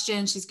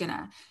question. She's going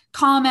to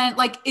comment.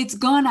 Like it's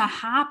going to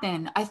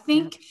happen. I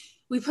think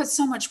we put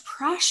so much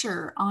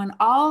pressure on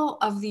all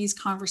of these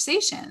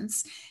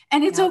conversations,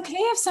 and it's okay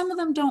if some of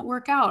them don't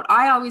work out.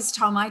 I always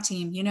tell my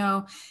team,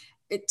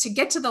 to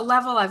get to the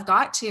level I've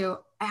got to,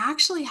 I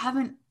actually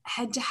haven't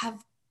had to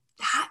have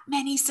that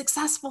many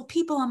successful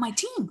people on my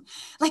team.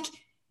 Like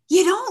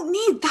you don't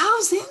need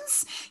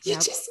thousands. You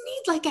just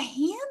need like a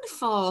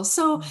handful.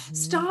 So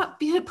stop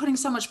putting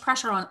so much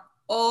pressure on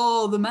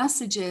all the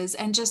messages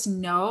and just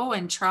know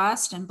and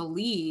trust and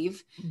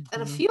believe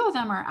that a Mhm. few of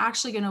them are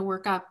actually going to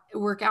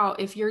work out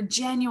if you're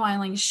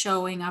genuinely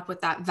showing up with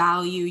that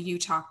value you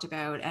talked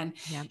about and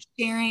Yeah.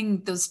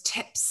 sharing those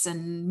tips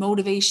and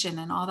motivation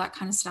and all that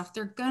kind of stuff.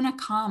 They're going to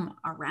come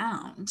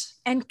around.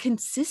 And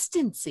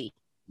consistency.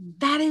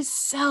 That is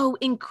so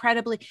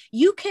incredibly,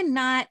 you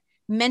cannot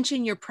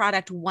mention your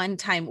product one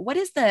time. What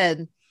is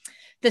the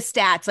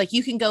stats? Like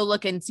you can go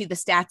look and see the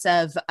stats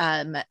of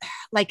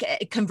like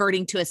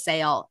converting to a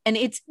sale, and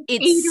it's 8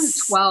 or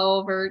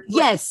 12 or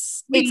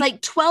yes, it's three.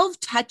 like 12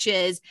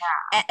 touches,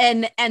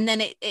 and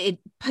then it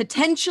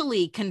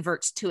potentially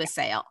converts to a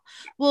sale.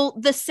 Well,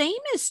 the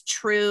same is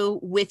true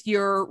with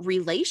your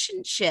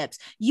relationships.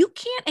 You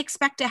can't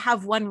expect to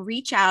have one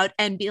reach out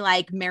and be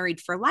like married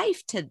for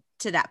life to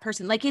that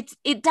person. Like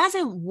it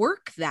doesn't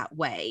work that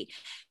way.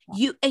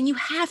 You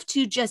have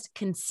to just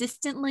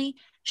consistently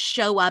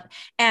show up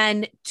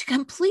and to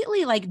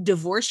completely like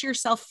divorce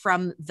yourself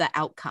from the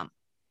outcome.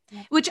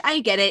 Which I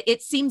get it.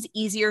 It seems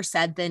easier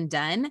said than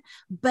done,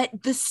 but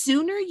the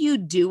sooner you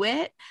do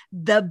it,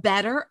 the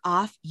better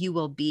off you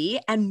will be.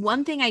 And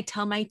one thing I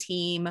tell my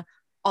team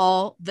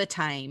all the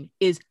time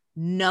is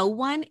no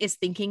one is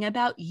thinking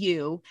about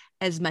you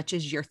as much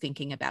as you're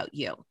thinking about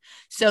you.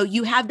 So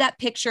you have that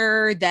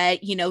picture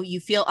that, you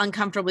feel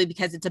uncomfortably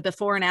because it's a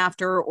before and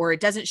after, or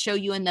it doesn't show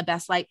you in the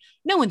best light.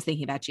 No one's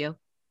thinking about you.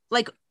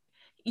 Like,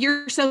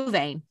 you're so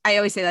vain. I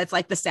always say that's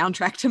like the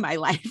soundtrack to my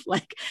life.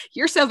 Like,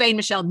 you're so vain,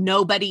 Michelle.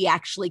 Nobody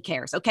actually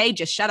cares. Okay.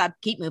 Just shut up,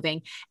 keep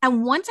moving.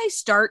 And once I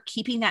start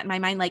keeping that in my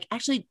mind, like,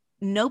 actually,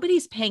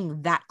 nobody's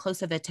paying that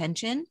close of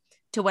attention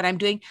to what I'm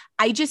doing.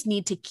 I just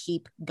need to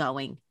keep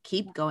going,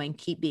 keep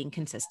being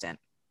consistent.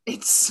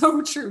 It's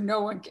so true.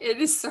 It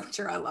is so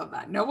true. I love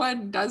that. No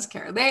one does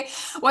care.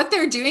 What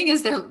they're doing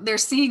is they're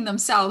seeing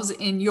themselves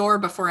in your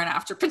before and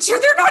after picture.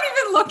 They're not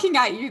even looking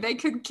at you. They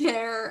could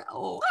care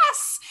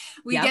less.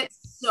 We Yep. get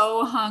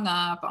so hung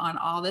up on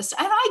all this.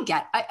 And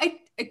I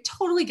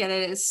totally get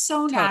it. It's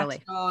so Totally.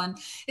 natural and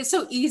it's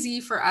so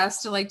easy for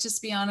us to like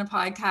just be on a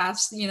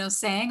podcast,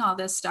 saying all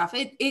this stuff.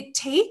 It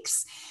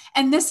takes,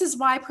 and this is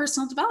why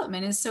personal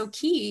development is so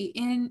key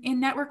in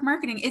network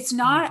marketing.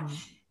 Mhm.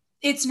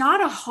 It's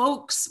not a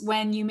hoax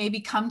when you maybe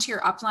come to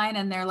your upline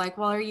and they're like,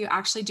 well, are you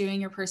actually doing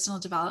your personal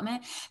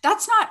development?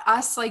 That's not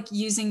us like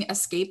using a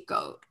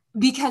scapegoat,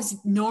 because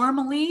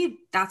normally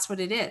that's what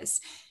it is.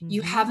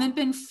 You Mhm. haven't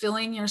been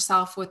filling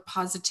yourself with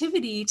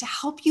positivity to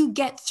help you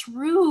get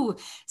through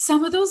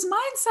some of those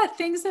mindset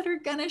things that are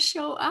going to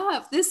show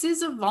up. This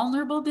is a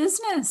vulnerable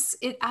business.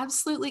 It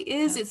absolutely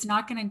is. Yep. It's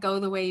not going to go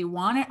the way you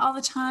want it all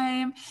the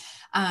time.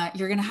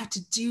 You're going to have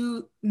to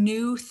do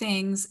new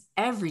things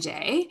every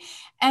day.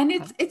 And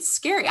it's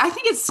scary. I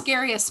think it's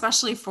scary,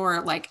 especially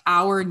for like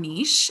our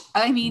niche.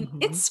 I mean,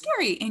 it's Mhm.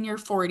 scary in your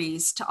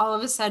 40s to all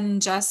of a sudden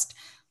just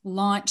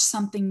launch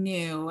something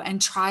new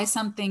and try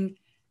something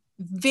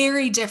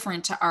very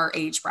different to our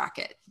age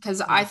bracket. Because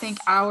I think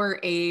Yes. our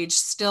age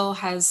still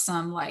has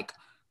some like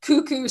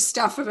cuckoo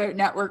stuff about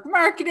network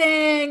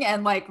marketing.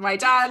 And like my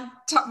dad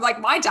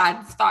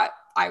thought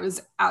I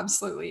was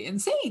absolutely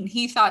insane.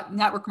 He thought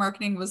network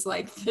marketing was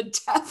like the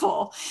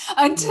devil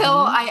until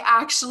Mhm. I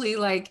actually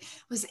like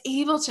was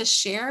able to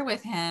share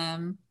with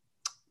him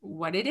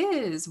what it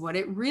is, what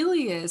it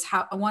really is,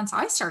 how once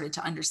I started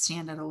to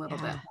understand it a little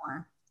bit Yeah.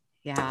 more.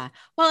 Yeah.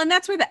 Well, and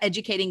that's where the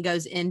educating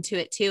goes into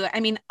it too. I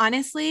mean,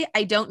 honestly,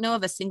 I don't know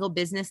of a single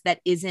business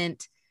that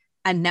isn't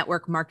a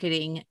network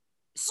marketing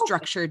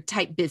structured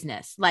type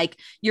business. Like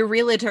your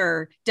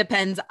realtor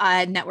depends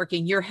on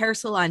networking, your hair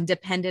salon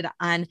depended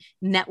on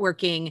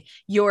networking,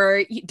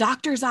 your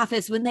doctor's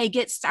office when they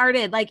get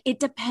started, like it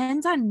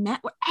depends on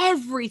network.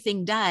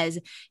 Everything does.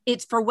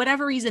 It's for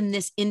whatever reason,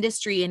 this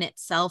industry in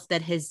itself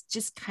that has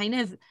just kind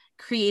of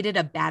created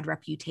a bad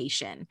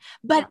reputation.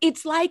 But Yeah.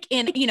 it's like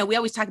we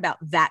always talk about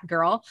that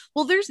girl.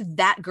 Well, there's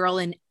that girl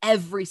in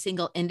every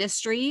single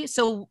industry.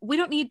 So we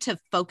don't need to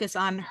focus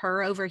on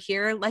her over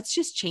here. Let's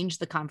just change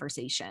the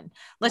conversation. Yeah.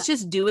 Let's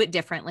just do it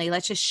differently.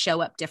 Let's just show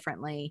up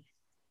differently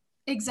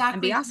and be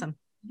Exactly. awesome.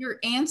 You're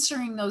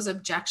answering those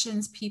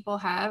objections people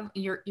have.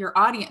 Your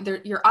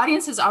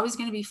audience is always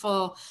going to be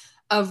full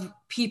of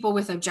people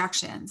with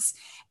objections.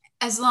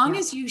 As long Yeah.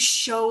 as you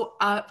show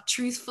up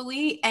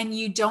truthfully and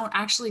you don't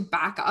actually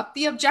back up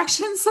the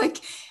objections,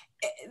 like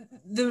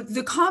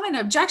the common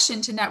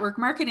objection to network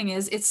marketing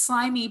is it's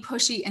slimy,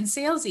 pushy, and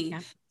salesy.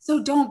 Yeah.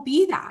 So don't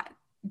be that.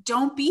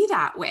 Don't be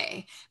that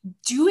way.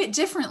 Do it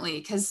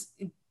differently, because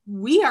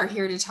we are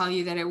here to tell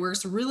you that it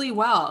works really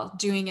well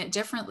doing it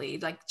differently,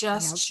 like Yep.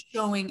 just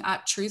showing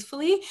up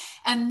truthfully.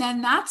 And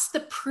then that's the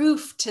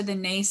proof to the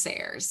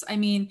naysayers. I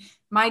mean,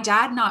 my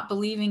dad not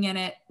believing in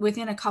it,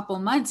 within a couple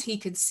months, he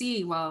could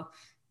see, well,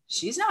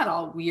 she's not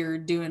all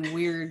weird doing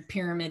weird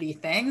pyramidy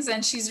things,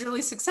 and she's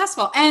really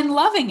successful and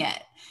loving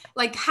it,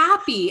 like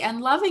happy and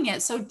loving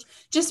it. So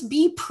just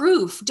be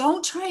proof.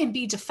 Don't try and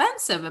be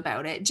defensive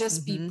about it.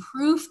 Just be Mm-hmm.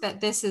 proof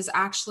that this is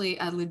actually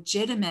a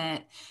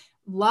legitimate,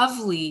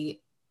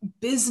 lovely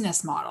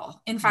business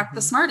model. In fact,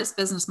 the Mm-hmm. smartest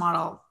business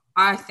model,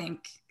 I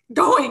think,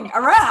 going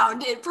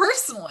around it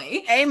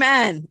personally.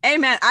 Amen.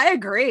 Amen. I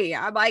agree.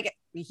 I'm like,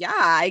 yeah,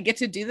 I get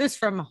to do this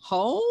from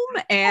home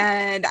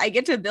and I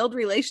get to build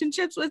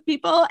relationships with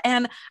people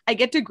and I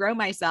get to grow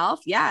myself.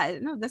 Yeah,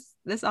 no,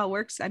 this all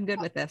works. I'm good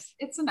with this.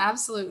 It's an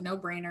absolute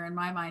no-brainer in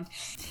my mind.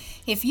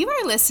 If you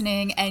are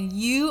listening and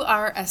you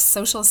are a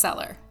social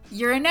seller,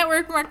 you're a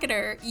network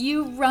marketer,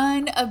 you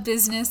run a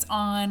business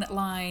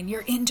online,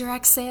 you're in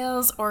direct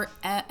sales or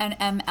an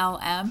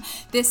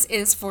MLM, this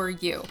is for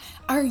you.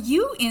 Are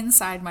you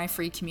inside my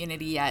free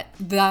community yet?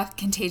 The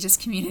Contagious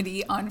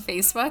Community on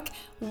Facebook?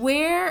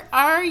 Where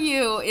are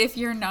you if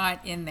you're not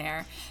in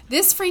there?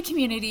 This free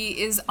community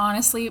is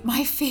honestly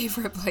my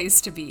favorite place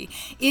to be.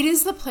 It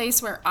is the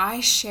place where I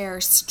share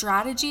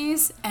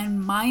strategies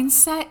and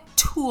mindset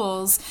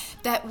tools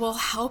that will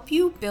help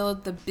you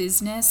build the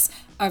business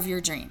of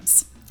your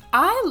dreams.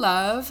 I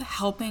love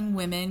helping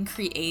women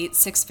create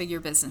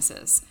six-figure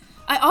businesses.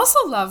 I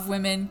also love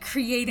women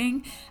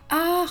creating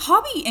a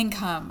hobby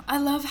income. I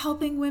love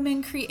helping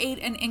women create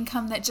an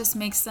income that just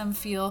makes them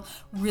feel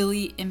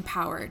really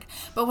empowered.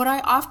 But what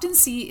I often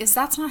see is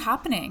that's not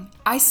happening.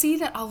 I see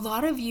that a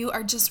lot of you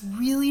are just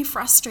really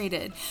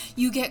frustrated.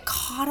 You get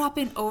caught up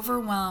in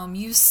overwhelm,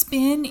 you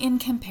spin in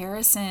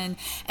comparison,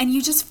 and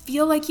you just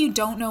feel like you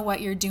don't know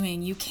what you're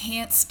doing. You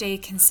can't stay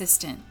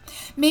consistent.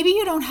 Maybe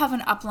you don't have an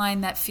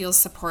upline that feels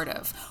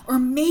supportive, or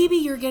maybe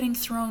you're getting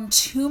thrown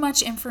too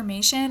much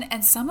information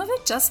and some of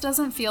it just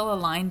doesn't feel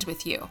aligned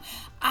with you.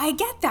 I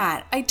get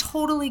that. I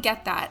totally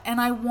get that.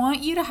 And I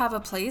want you to have a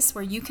place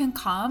where you can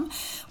come,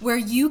 where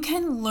you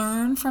can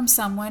learn from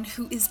someone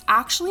who is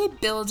actually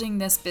building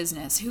this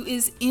business, who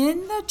is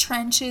in the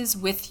trenches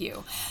with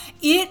you.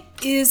 It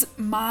is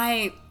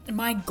my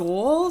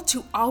goal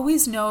to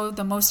always know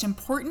the most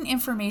important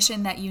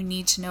information that you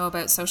need to know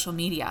about social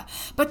media,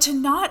 but to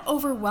not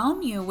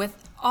overwhelm you with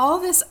all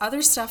this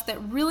other stuff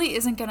that really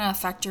isn't going to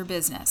affect your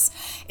business.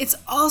 It's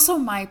also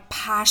my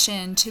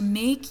passion to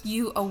make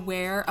you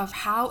aware of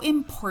how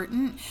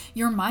important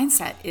your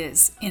mindset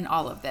is in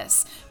all of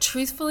this.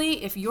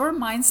 Truthfully, if your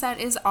mindset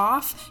is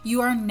off, you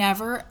are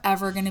never,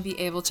 ever going to be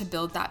able to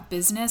build that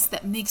business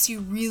that makes you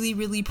really,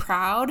 really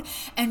proud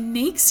and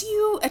makes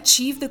you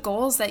achieve the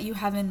goals that you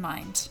have in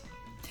mind.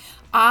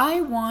 I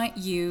want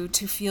you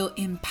to feel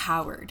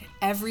empowered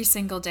every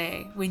single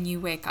day when you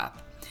wake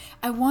up.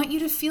 I want you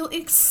to feel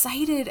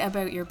excited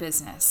about your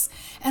business.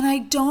 And I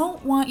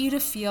don't want you to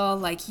feel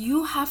like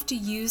you have to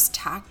use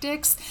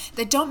tactics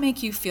that don't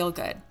make you feel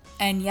good.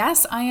 And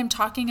yes, I am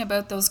talking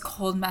about those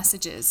cold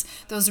messages,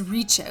 those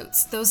reach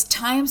outs, those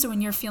times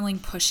when you're feeling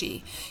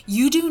pushy.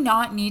 You do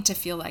not need to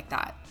feel like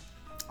that.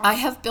 I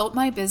have built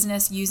my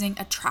business using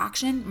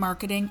attraction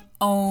marketing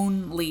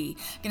only.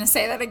 I'm going to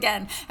say that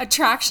again.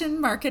 Attraction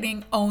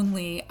marketing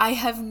only. I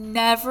have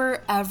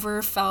never,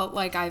 ever felt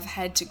like I've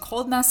had to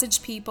cold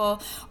message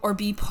people or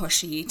be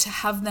pushy to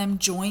have them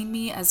join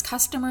me as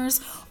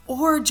customers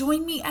or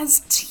join me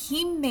as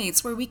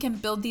teammates where we can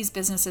build these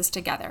businesses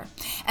together.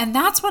 And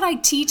that's what I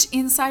teach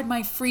inside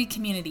my free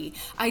community.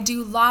 I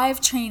do live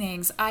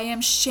trainings. I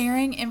am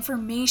sharing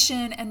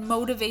information and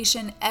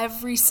motivation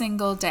every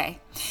single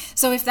day.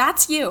 So if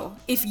that's you,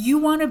 if you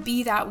want to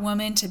be that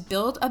woman to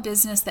build a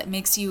business that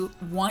makes you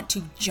want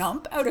to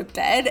jump out of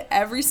bed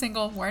every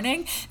single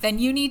morning, then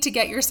you need to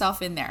get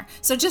yourself in there.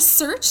 So just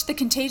search the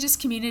Contagious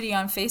Community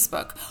on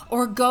Facebook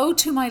or go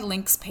to my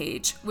links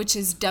page, which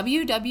is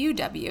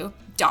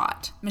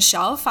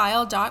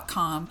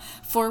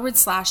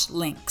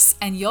www.michellefile.com/links.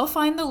 And you'll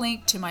find the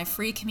link to my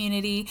free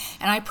community.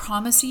 And I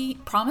promise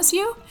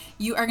you,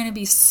 you are going to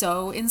be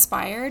so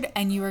inspired,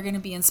 and you are going to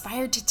be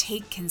inspired to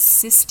take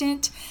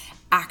consistent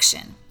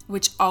action,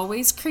 which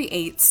always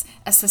creates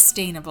a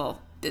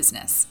sustainable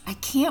business. I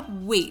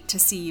can't wait to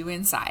see you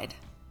inside.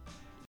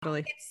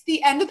 Totally. It's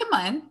the end of the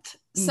month.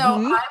 So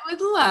I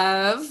would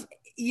love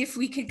if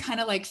we could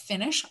kind of like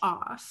finish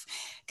off,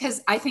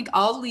 because I think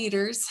all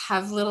leaders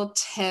have little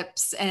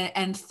tips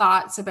and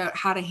thoughts about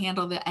how to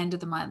handle the end of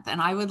the month. And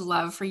I would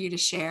love for you to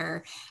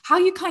share how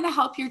you kind of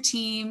help your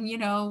team. You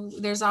know,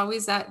 there's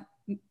always that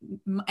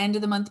end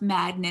of the month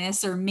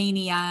madness or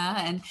mania,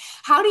 and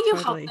how do you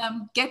help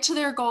them get to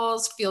their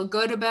goals, feel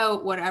good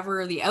about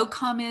whatever the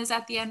outcome is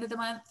at the end of the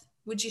month?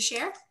 Would you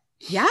share?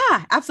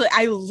 Yeah, absolutely.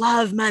 I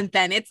love month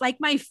end. It's like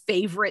my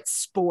favorite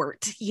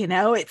sport. You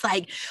know, it's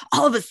like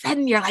all of a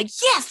sudden you're like,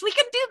 yes, we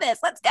can do this.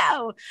 Let's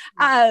go.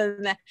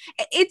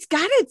 It's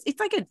got its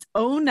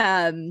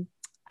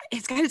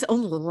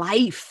own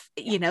life.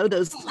 You know,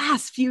 those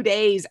last few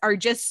days are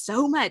just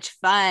so much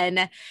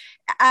fun.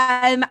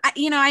 I'm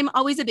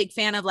always a big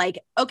fan of like,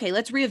 okay,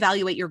 let's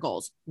reevaluate your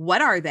goals.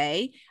 What are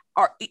they?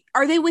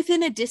 Are they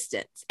within a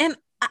distance? And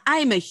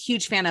I'm a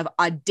huge fan of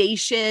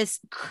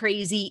audacious,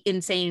 crazy,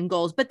 insane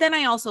goals, but then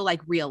I also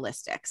like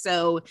realistic.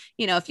 So,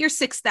 you know, if you're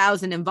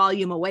 6,000 in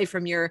volume away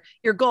from your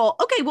goal,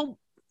 okay, well,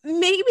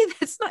 maybe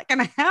that's not going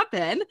to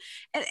happen.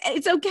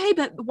 It's okay,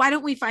 but why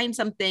don't we find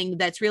something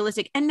that's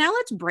realistic? And now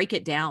let's break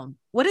it down.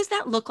 What does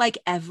that look like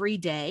every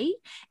day?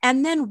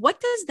 And then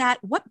what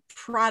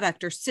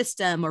product or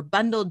system or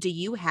bundle do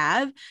you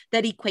have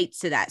that equates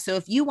to that? So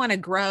if you want to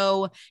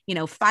grow,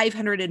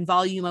 500 in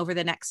volume over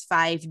the next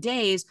 5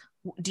 days,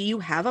 do you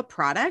have a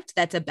product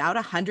that's about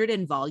 100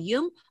 in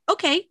volume?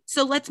 Okay,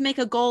 so let's make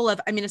a goal of,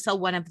 I'm going to sell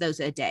one of those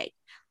a day.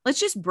 Let's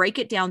just break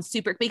it down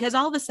super, because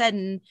all of a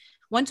sudden,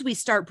 once we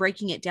start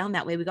breaking it down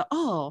that way, we go,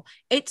 oh,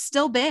 it's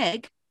still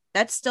big.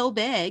 That's still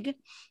big.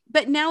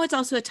 But now it's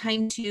also a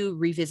time to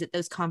revisit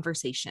those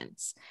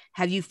conversations.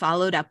 Have you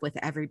followed up with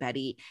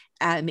everybody?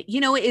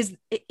 Is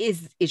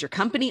your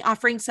company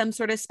offering some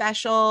sort of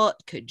special?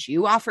 Could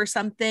you offer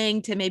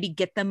something to maybe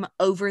get them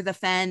over the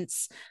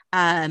fence?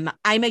 I'm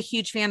a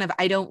huge fan of,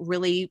 I don't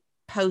really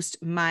post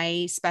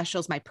my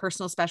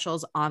personal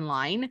specials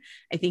online.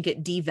 I think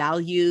it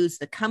devalues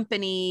the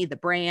company, the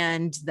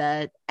brand,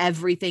 the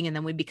everything. And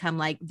then we become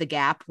like the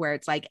Gap, where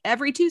it's like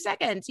every 2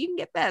 seconds you can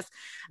get this.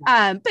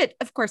 But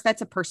of course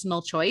that's a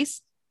personal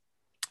choice.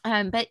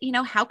 But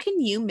how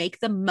can you make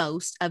the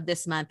most of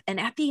this month? And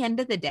at the end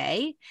of the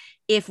day,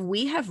 if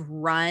we have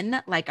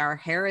run like our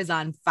hair is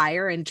on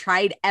fire and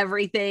tried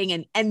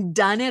everything and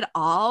done it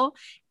all,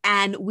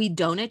 and we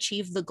don't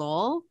achieve the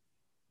goal,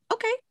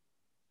 okay,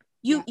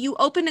 you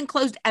opened and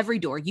closed every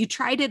door. You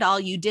tried it all.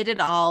 You did it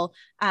all.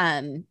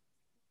 Move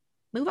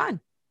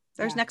on.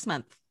 There's next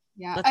month.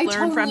 Yeah. Let's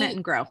learn from it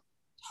and grow.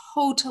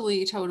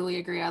 Totally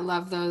agree. I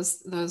love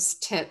those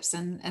tips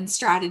and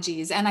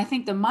strategies. And I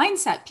think the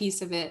mindset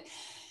piece of it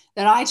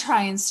that I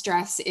try and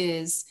stress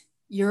is,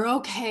 you're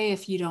okay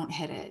if you don't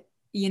hit it.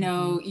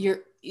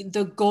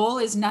 The goal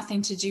is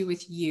nothing to do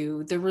with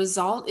you. The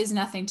result is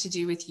nothing to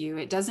do with you.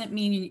 It doesn't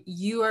mean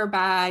you are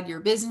bad,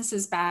 your business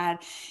is bad.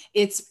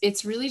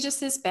 It's really just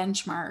this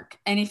benchmark.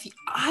 And if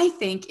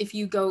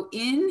you go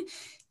in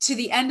to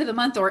the end of the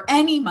month or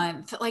any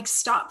month, like,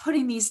 stop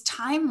putting these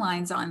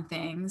timelines on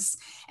things,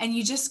 and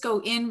you just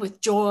go in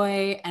with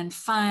joy and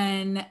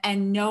fun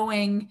and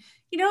knowing,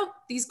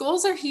 these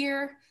goals are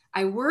here.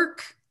 I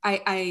work,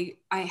 I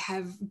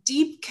have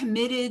deep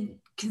committed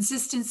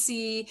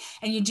consistency,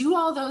 and you do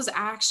all those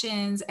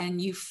actions and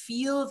you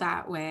feel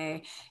that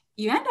way,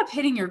 you end up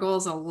hitting your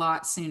goals a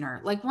lot sooner.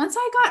 Like, once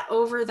I got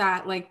over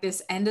that, like,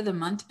 this end of the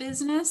month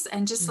business,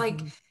 and just like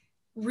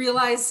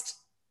realized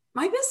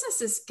my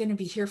business is going to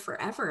be here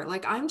forever.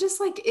 Like, I'm just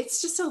like,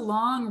 it's just a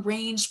long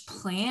range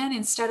plan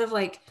instead of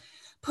like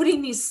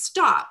putting these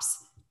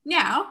stops.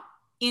 Now,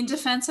 in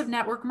defense of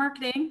network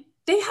marketing,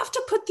 they have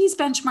to put these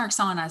benchmarks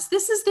on us.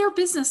 This is their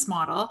business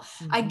model.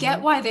 I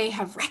get why they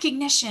have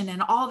recognition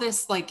and all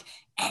this like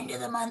end of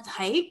the month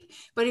hype.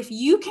 But if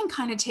you can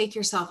kind of take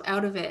yourself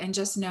out of it and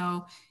just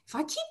know, if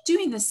I keep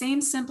doing the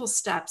same simple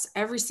steps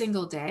every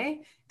single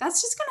day,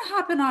 that's just going to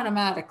happen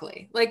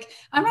automatically. Like,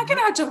 I'm not going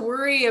to have to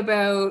worry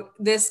about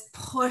this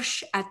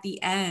push at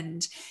the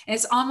end. And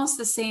it's almost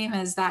the same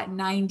as that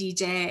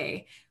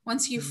 90-day.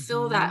 Once you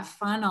fill that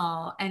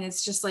funnel, and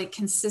it's just like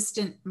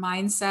consistent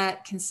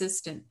mindset,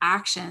 consistent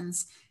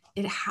actions,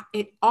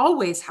 it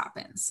always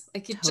happens.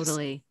 Like, it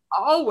totally just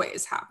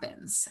always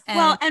happens.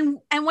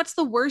 And what's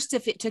the worst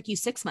if it took you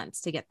 6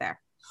 months to get there?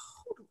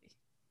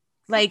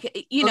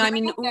 Like,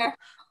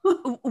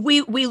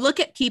 we look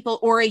at people,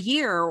 or a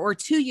year or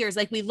 2 years,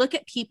 like, we look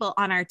at people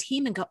on our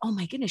team and go, oh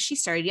my goodness, she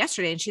started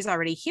yesterday and she's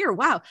already here.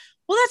 Wow.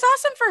 Well, that's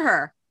awesome for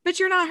her, but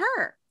you're not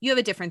her. You have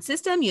a different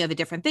system. You have a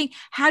different thing.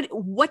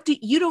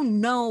 You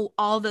don't know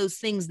all those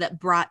things that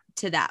brought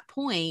to that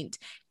point.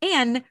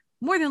 And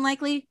more than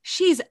likely,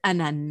 she's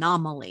an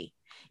anomaly.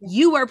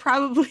 You are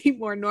probably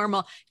more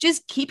normal.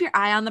 Just keep your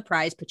eye on the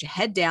prize, put your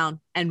head down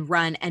and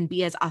run, and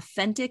be as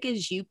authentic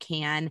as you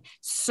can.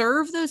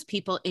 Serve those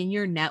people in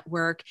your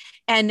network,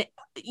 and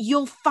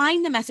you'll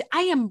find the message.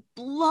 I am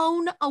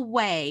blown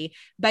away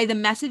by the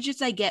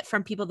messages I get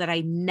from people that I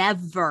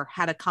never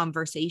had a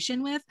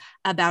conversation with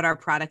about our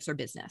products or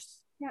business.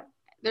 Yeah.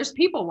 There's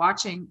people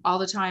watching all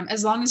the time,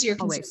 as long as you're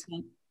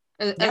consistent,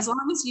 as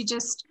long as you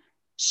just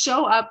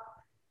show up.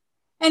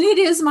 And it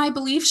is my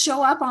belief,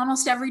 show up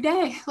almost every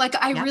day. Like,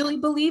 I really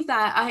believe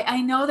that.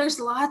 I know there's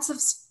lots of,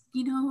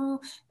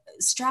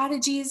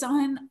 strategies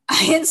on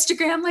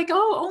Instagram, like,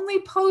 only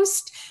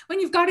post when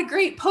you've got a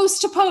great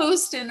post to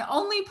post, and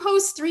only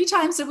post 3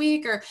 times a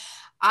week. Or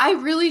I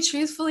really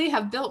truthfully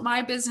have built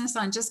my business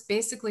on just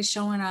basically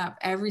showing up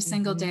every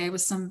single day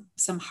with some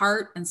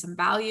heart and some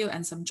value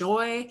and some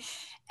joy.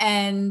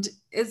 And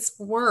it's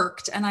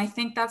worked. And I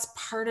think that's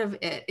part of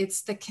it.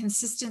 It's the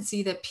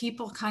consistency that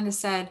people kind of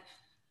said,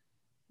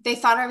 they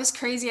thought I was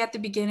crazy at the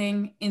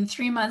beginning. In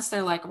 3 months,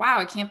 they're like, wow,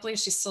 I can't believe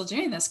she's still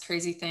doing this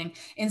crazy thing.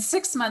 In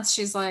 6 months,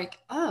 she's like,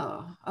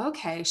 oh,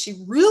 okay,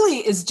 she really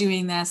is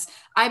doing this.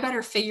 I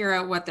better figure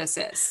out what this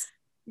is.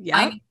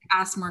 I need to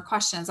ask more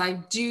questions. I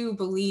do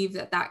believe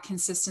that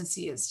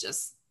consistency is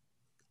just,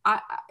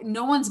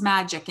 no one's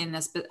magic in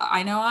this, but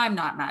I know I'm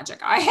not magic.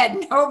 I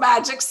had no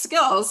magic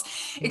skills,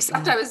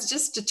 except I was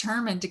just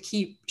determined to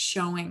keep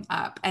showing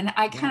up. And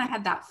I kind of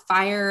had that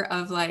fire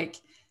of like,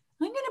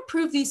 I'm going to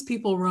prove these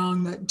people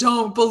wrong that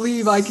don't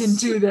believe I can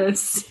do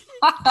this.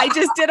 I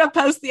just did a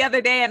post the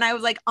other day and I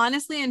was like,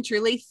 honestly and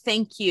truly,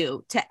 thank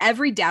you to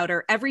every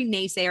doubter, every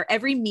naysayer,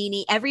 every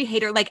meanie, every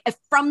hater, like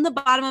from the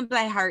bottom of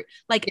my heart,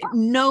 like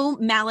no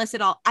malice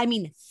at all. I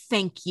mean,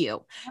 thank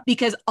you,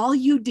 because all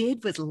you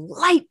did was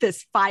light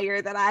this fire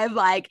that I'm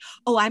like,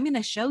 oh, I'm going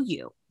to show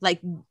you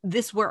like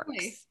this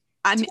works.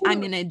 I'm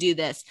going to do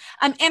this.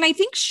 And I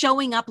think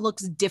showing up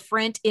looks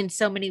different in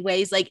so many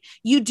ways. Like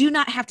you do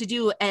not have to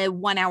do a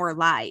 1 hour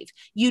live.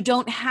 You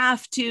don't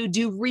have to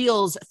do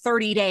reels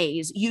 30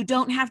 days. You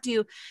don't have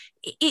to,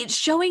 it's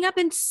showing up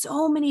in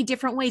so many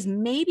different ways.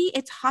 Maybe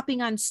it's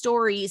hopping on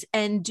stories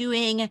and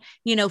doing,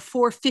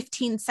 4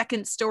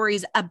 15-second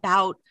stories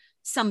about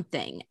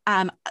something.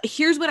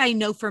 Here's what I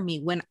know for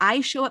me. When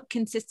I show up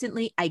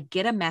consistently, I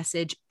get a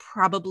message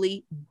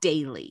probably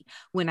daily.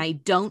 When I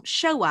don't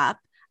show up,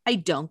 I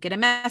don't get a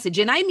message.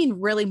 And I mean,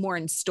 really more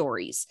in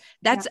stories.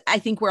 That's, I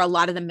think, where a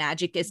lot of the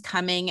magic is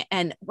coming.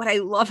 And what I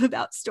love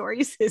about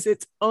stories is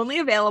it's only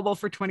available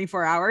for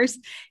 24 hours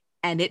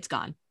and it's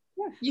gone.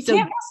 Yeah, you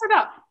can't mess it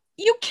up.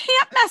 You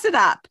can't mess it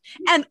up.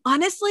 And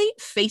honestly,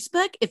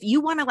 Facebook, if you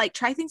want to like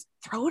try things,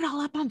 throw it all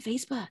up on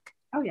Facebook.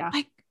 Oh yeah.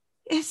 Like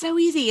it's so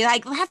easy.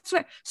 Like that's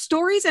where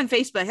stories and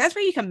Facebook, that's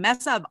where you can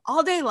mess up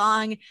all day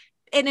long.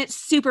 And it's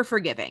super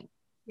forgiving.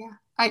 Yeah,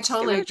 I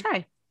totally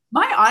try.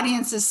 My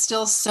audience is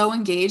still so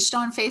engaged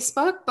on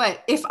Facebook,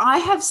 but if I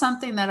have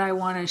something that I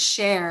want to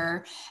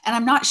share and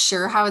I'm not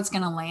sure how it's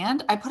going to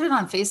land, I put it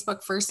on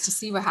Facebook first to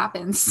see what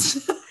happens.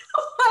 And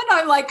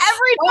I'm like,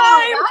 every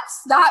time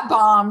that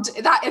bombed.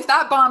 If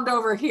that bombed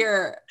over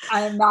here,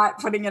 I'm not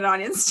putting it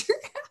on Instagram.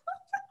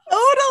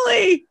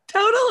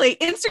 Totally.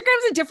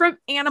 Instagram's a different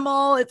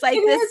animal. It's like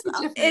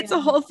it's a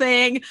whole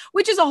thing,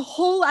 which is a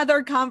whole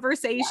other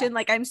conversation. Yeah.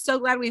 Like, I'm so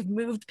glad we've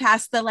moved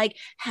past the, like,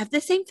 have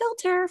the same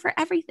filter for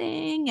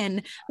everything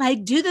and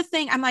like do the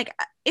thing. I'm like,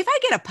 if I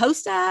get a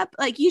post up,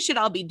 like you should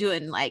all be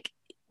doing like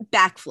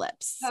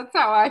backflips. That's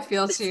how I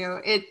feel too.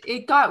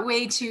 It got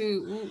way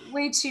too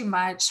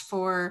much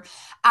for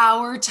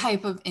our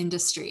type of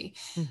industry.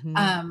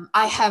 Mm-hmm.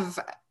 I have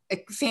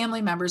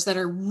family members that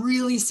are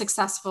really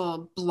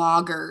successful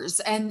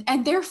bloggers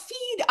and their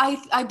feed,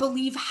 I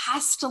believe,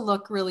 has to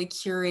look really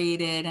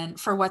curated and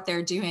for what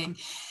they're doing.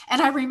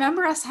 And I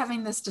remember us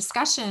having this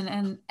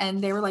discussion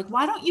and they were like,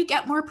 why don't you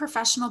get more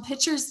professional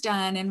pictures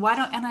done? And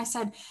I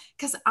said,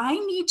 because I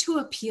need to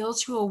appeal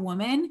to a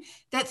woman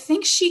that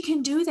thinks she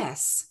can do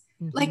this.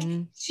 Mm-hmm. Like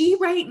she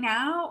right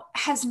now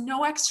has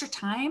no extra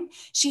time.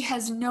 She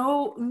has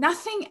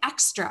nothing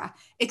extra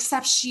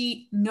except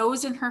she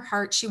knows in her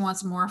heart she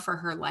wants more for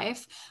her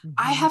life. Mm-hmm.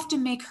 I have to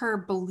make her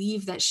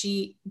believe that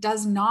she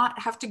does not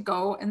have to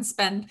go and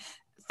spend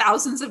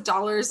thousands of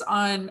dollars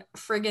on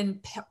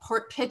friggin'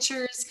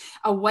 pictures,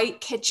 a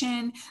white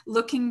kitchen,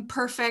 looking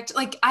perfect.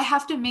 Like I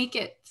have to make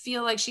it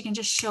feel like she can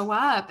just show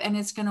up and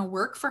it's going to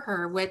work for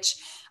her, which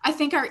I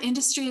think our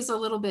industry is a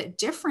little bit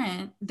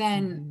different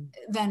than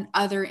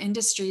other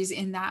industries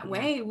in that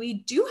way. We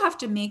do have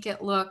to make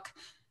it look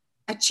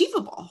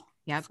achievable.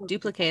 Yeah,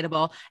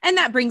 duplicatable. And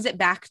that brings it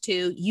back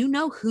to,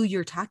 who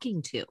you're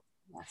talking to.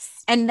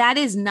 Yes. And that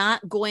is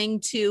not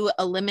going to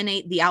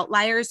eliminate the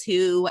outliers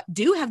who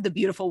do have the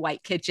beautiful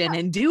white kitchen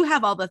and do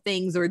have all the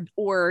things or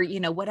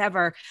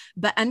whatever,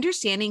 but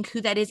understanding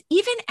who that is,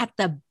 even at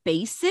the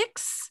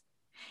basics,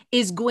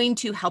 is going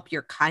to help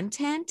your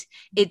content.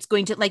 It's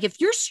going to, like,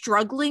 if you're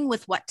struggling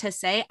with what to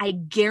say, I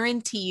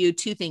guarantee you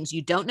 2 things.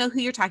 You don't know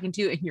who you're talking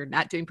to and you're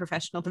not doing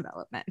professional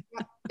development.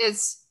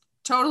 It's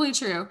totally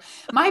true.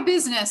 My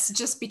business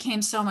just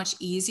became so much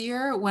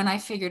easier when I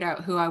figured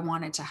out who I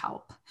wanted to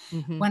help.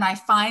 Mm-hmm. When I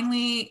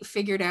finally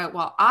figured out,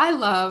 well, I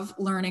love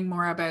learning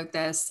more about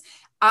this.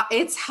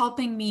 It's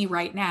helping me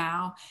right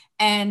now.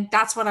 And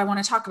that's what I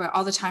want to talk about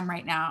all the time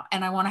right now.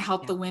 And I want to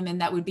help the women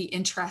that would be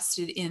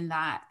interested in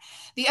that.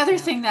 The other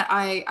thing that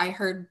I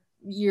heard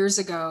years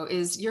ago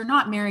is you're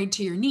not married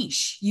to your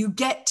niche. You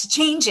get to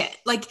change it.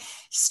 Like,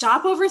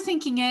 stop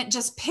overthinking it.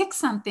 Just pick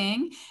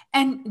something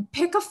and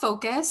pick a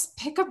focus,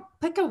 pick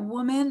a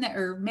woman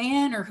or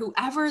man or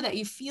whoever that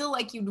you feel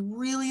like you'd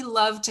really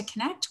love to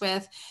connect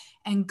with,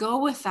 and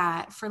go with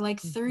that for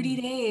like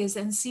 30 days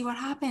and see what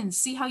happens.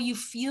 See how you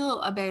feel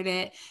about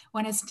it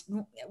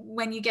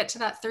when you get to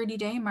that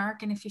 30-day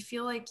mark. And if you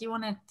feel like you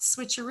want to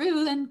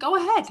switcheroo, then go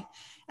ahead.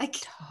 Like,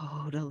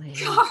 totally.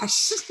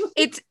 Gosh.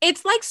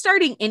 It's like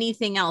starting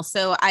anything else.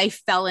 So I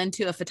fell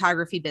into a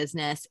photography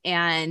business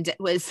and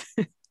was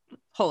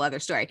whole other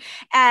story.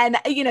 And,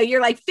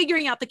 you're like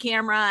figuring out the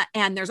camera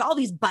and there's all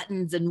these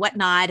buttons and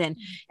whatnot.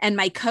 And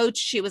my coach,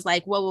 she was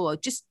like, whoa,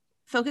 just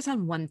focus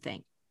on one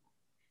thing.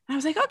 I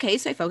was like, okay.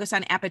 So I focus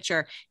on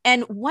aperture.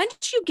 And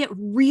once you get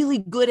really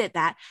good at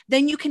that,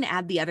 then you can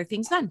add the other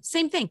things on.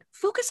 Same thing.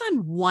 Focus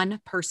on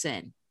one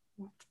person.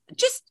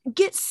 Just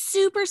get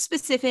super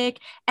specific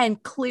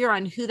and clear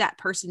on who that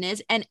person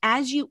is. And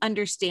as you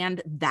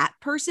understand that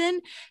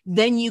person,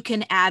 then you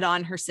can add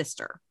on her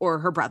sister or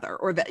her brother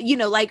or then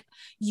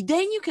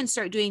you can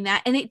start doing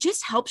that. And it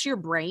just helps your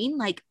brain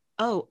like,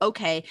 oh,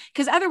 okay.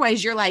 Because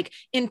otherwise you're like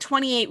in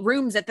 28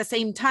 rooms at the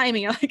same time and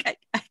you're like,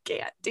 I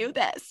can't do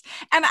this.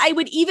 And I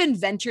would even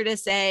venture to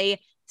say,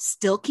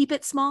 still keep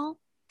it small,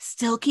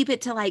 still keep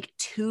it to like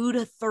 2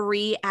 to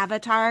 3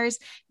 avatars,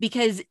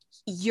 because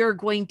you're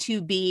going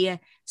to be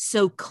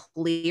so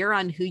clear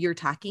on who you're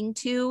talking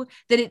to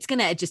that it's going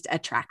to just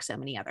attract so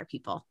many other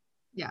people.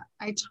 Yeah,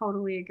 I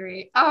totally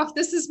agree. Oh,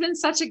 this has been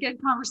such a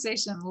good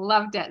conversation.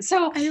 Loved it.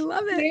 So I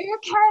love it. where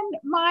can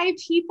my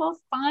people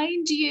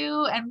find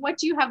you, and what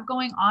do you have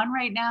going on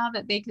right now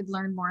that they could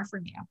learn more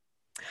from you?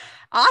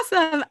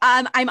 Awesome.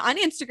 I'm on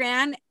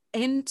Instagram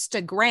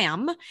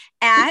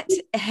at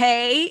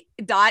hey.its.Michelle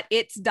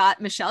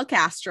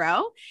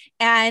Castro.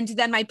 And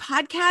then my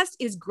podcast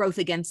is Growth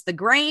Against the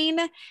Grain.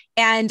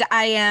 And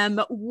I am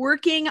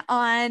working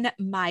on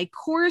my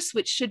course,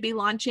 which should be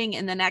launching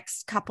in the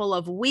next couple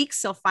of weeks.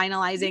 So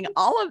finalizing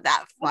all of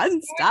that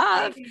fun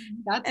stuff.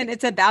 And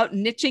it's about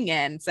niching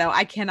in. So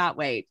I cannot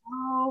wait.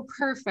 Oh,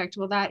 perfect.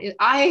 Well, that is,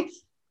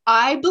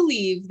 I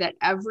believe that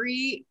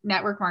every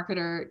network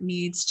marketer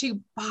needs to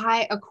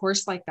buy a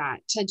course like that,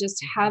 to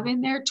just have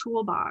in their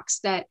toolbox.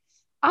 That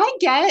I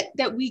get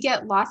that we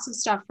get lots of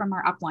stuff from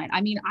our upline.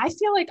 I mean, I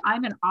feel like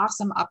I'm an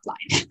awesome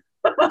upline.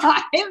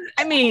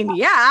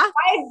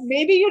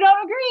 Maybe you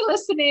don't agree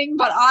listening,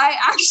 but I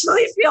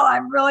actually feel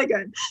I'm really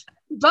good.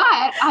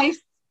 But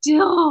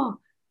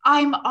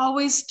I'm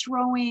always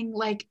throwing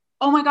like,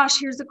 oh my gosh,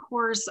 here's a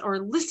course, or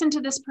listen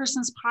to this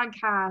person's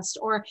podcast,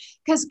 or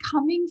because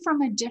coming from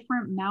a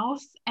different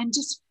mouth, and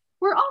just,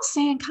 we're all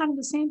saying kind of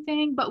the same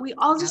thing, but we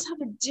all just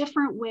have a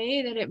different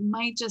way that it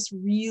might just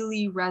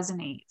really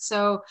resonate.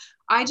 So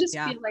I just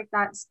feel like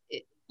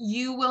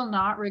you will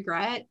not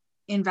regret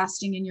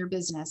investing in your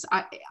business.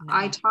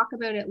 I talk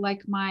about it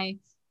like my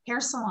hair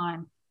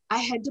salon. I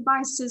had to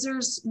buy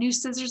new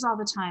scissors all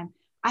the time.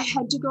 I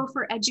had to go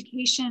for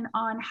education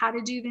on how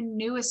to do the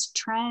newest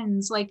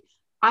trends. Like,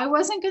 I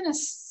wasn't going to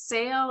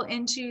sail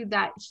into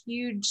that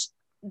huge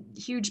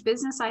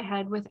business I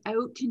had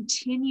without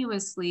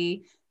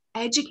continuously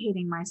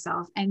educating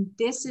myself. And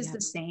this is the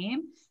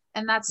same.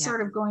 And that's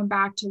sort of going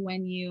back to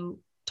when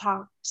you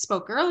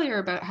spoke earlier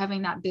about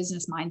having that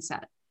business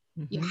mindset.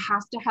 Mm-hmm. You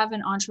have to have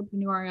an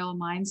entrepreneurial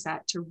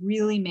mindset to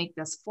really make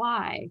this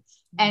fly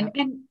and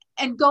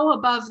go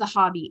above the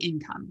hobby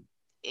income.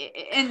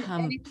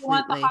 And if you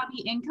want the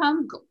hobby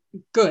income,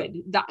 good.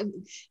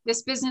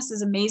 This business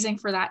is amazing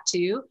for that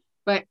too.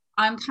 But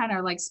I'm kind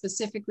of like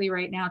specifically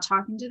right now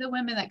talking to the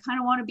women that kind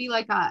of want to be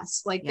like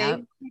us. Like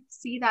they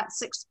see that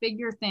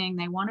 6-figure thing.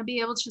 They want to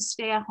be able to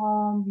stay at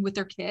home with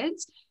their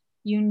kids.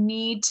 You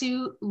need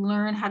to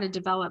learn how to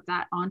develop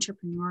that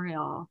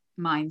entrepreneurial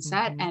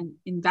mindset, and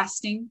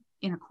investing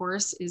in a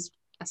course is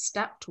a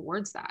step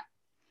towards that.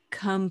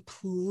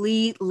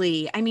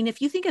 Completely. I mean, if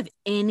you think of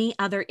any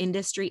other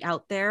industry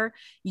out there,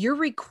 you're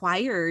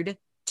required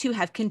to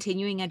have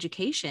continuing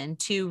education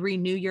to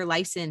renew your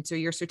license or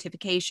your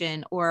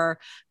certification,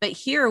 but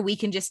here we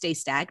can just stay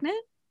stagnant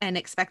and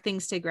expect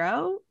things to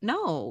grow.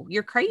 No,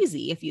 you're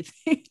crazy if you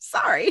think,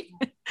 sorry,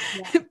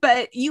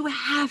 but you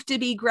have to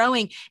be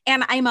growing.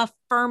 And I'm a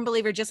firm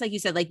believer, just like you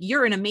said, like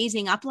you're an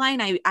amazing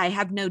upline. I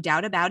have no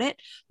doubt about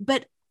it,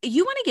 but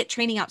you want to get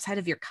training outside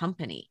of your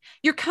company.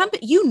 Your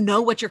company, you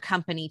know what your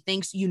company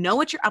thinks, you know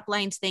what your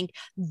uplines think.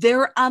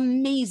 They're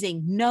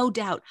amazing, no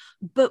doubt.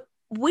 But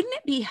wouldn't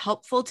it be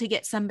helpful to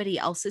get somebody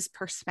else's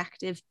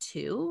perspective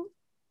too?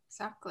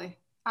 Exactly.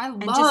 I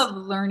love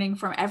learning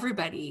from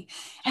everybody.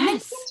 And then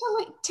you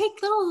get to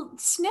take little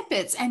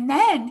snippets, and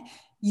then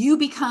you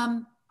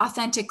become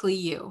authentically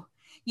you.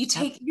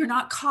 You're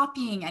not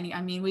copying any.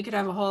 I mean, we could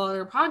have a whole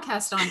other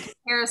podcast on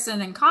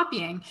comparison and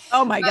copying.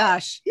 Oh my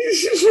gosh.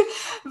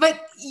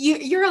 But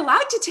you're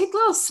allowed to take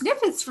little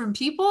snippets from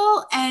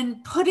people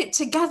and put it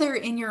together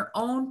in your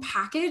own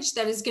package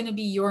that is going to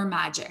be your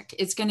magic.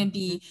 It's going to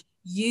be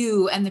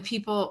you, and the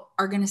people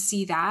are going to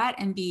see that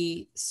and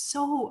be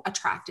so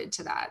attracted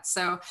to that.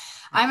 So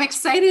I'm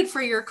excited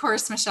for your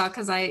course, Michelle,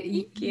 because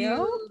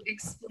you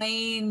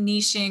explain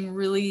niching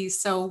really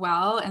so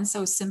well and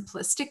so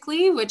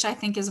simplistically, which I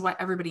think is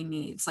what everybody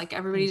needs. Like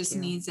everybody just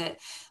needs it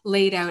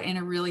laid out in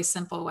a really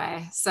simple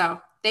way. So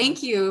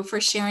thank you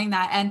for sharing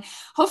that. And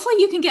hopefully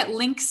you can get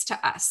links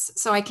to us.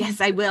 So I can.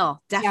 Yes, I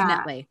will.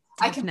 Definitely. Yeah.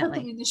 I can put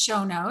them in the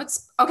show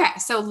notes. Okay.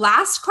 So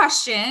last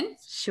question.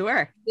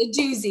 Sure. The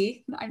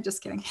doozy. I'm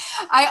just kidding.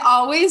 I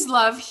always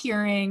love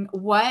hearing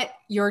what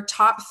your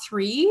top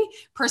 3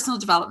 personal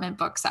development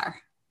books are.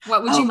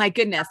 What would you? Oh my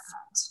goodness.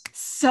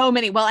 So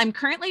many. Well, I'm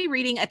currently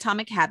reading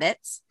Atomic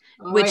Habits,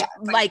 which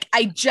like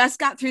I just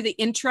got through the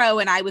intro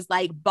and I was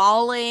like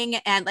bawling.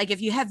 And like,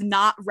 if you have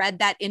not read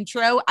that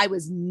intro, I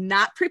was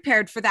not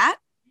prepared for that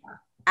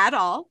at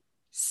all.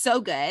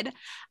 So good.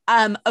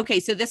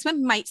 Okay. So this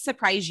one might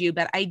surprise you,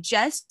 but I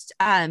just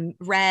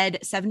read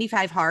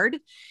 75 Hard,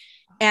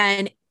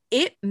 and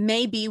it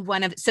may be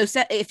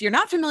if you're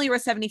not familiar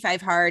with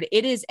 75 Hard,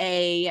 it is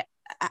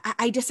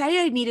I decided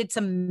I needed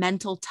some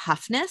mental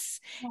toughness,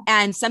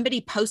 and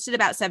somebody posted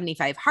about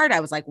 75 Hard.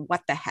 I was like,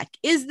 what the heck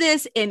is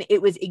this? And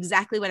it was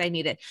exactly what I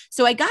needed.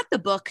 So I got the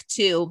book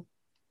to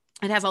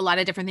It has a lot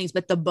of different things,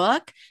 but the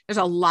book, there's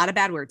a lot of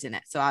bad words in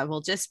it. So I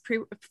will just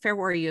fair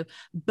warn you,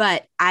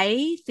 but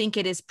I think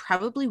it is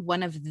probably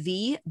one of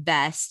the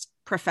best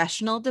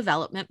professional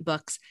development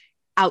books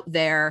out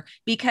there,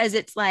 because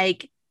it's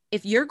like,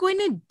 if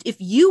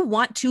you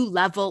want to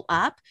level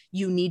up,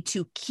 you need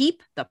to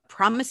keep the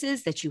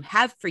promises that you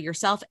have for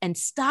yourself and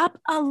stop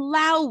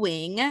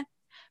allowing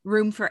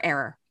room for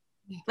error.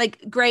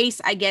 Like, grace,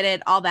 I get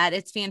it, all that.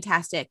 It's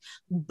fantastic.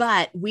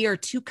 But we are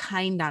too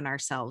kind on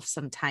ourselves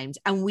sometimes.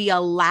 And we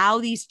allow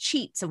these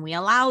cheats and we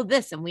allow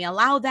this and we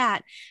allow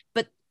that.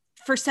 But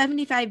for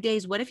 75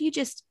 days, what if you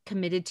just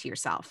committed to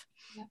yourself?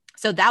 Yeah.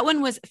 So that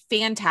one was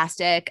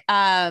fantastic.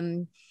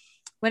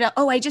 What else?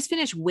 Oh, I just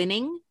finished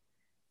Winning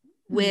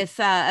with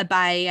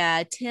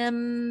by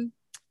Tim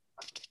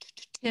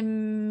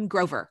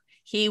Grover.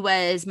 He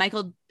was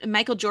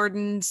Michael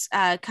Jordan's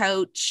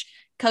coach,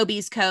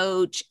 Kobe's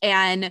coach,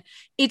 and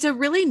it's a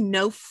really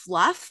no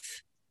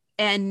fluff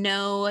and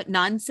no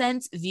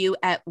nonsense view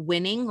at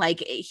winning. Like,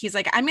 he's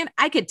like,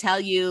 I could tell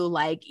you,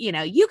 like, you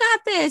got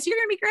this, you're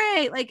gonna be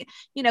great, like,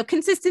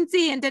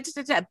 consistency and da, da,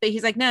 da, da. But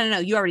he's like, no,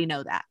 you already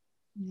know that.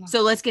 Yeah.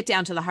 So let's get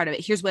down to the heart of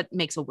it. Here's what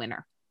makes a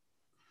winner.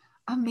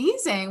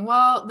 Amazing.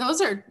 Well,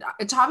 those are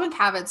Atomic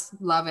Habits.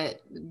 Love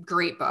it.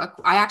 Great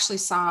book. I actually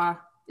saw,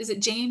 is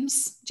it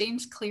James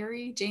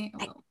Cleary? James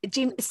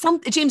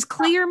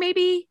Clear,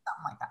 maybe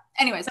something like that.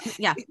 Anyways,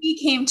 yeah, he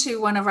came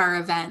to one of our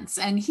events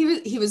and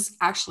he was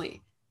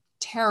actually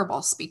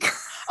terrible speaker.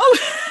 Oh,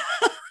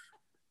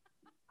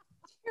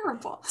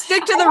 terrible.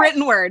 Stick to the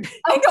written word.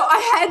 I know.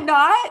 I had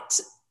not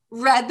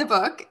read the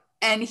book.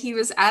 And he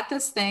was at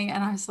this thing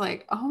and I was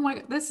like, oh my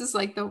God, this is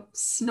like the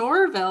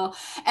Snorville.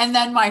 And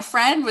then my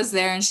friend was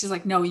there and she's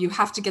like, no, you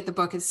have to get the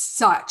book. It's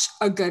such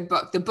a good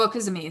book. The book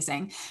is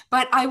amazing.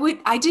 But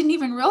I didn't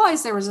even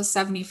realize there was a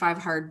 75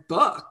 hard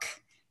book,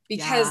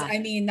 because I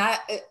mean,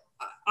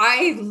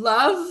 I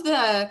love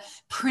the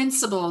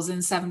principles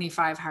in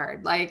 75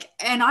 hard. Like,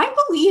 and I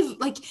believe,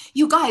 like,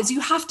 you guys, you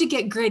have to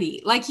get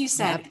gritty. Like you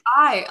said,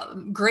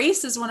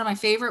 grace is one of my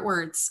favorite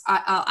words.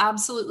 I'll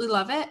absolutely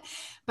love it.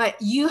 But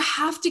you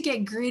have to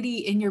get gritty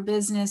in your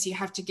business. You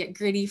have to get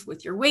gritty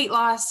with your weight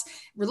loss,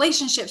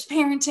 relationships,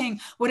 parenting,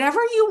 whatever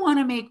you want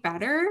to make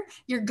better,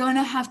 you're going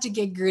to have to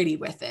get gritty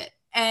with it.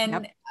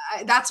 And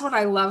that's what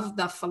I love,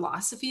 the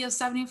philosophy of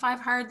 75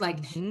 hard.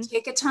 Like,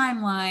 take a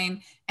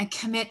timeline and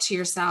commit to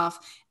yourself.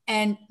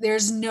 And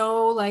there's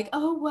no like,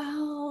 oh,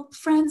 well,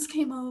 friends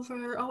came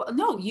over. Oh,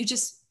 no,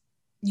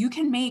 you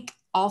can make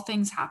all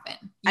things happen.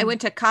 I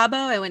went to Cabo,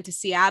 I went to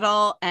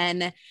Seattle,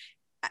 and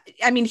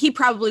I mean, he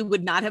probably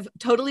would not have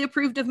totally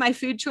approved of my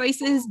food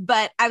choices,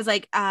 but I was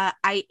like,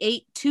 I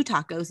ate 2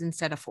 tacos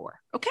instead of 4.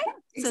 Okay.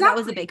 Exactly. So that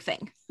was a big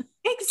thing.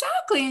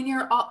 Exactly.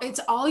 And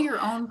it's all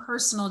your own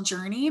personal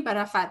journey. But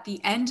if at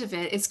the end of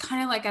it, it's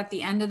kind of like at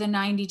the end of the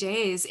 90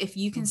 days, if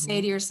you can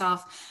say to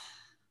yourself,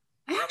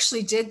 I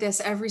actually did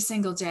this every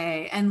single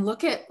day, and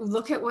look at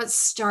what's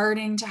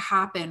starting to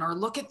happen, or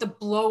look at the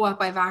blow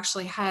up I've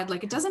actually had.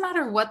 Like, it doesn't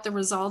matter what the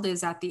result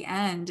is at the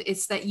end.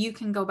 It's that you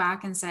can go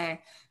back and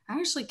say, I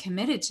actually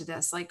committed to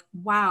this. Like,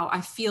 wow, I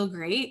feel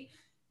great.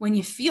 When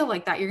you feel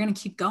like that, you're going to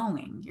keep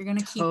going. You're going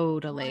to keep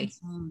totally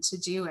to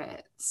do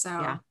it.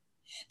 So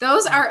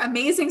those are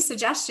amazing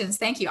suggestions.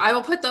 Thank you. I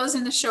will put those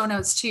in the show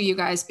notes too, you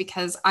guys,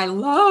 because I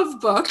love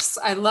books.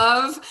 I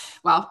love,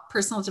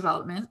 personal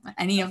development,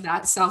 any of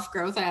that,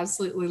 self-growth. I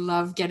absolutely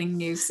love getting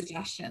new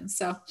suggestions.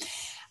 So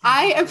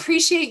I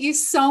appreciate you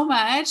so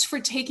much for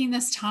taking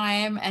this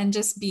time and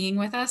just being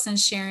with us and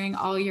sharing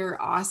all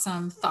your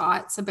awesome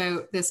thoughts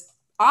about this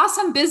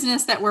awesome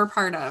business that we're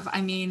part of.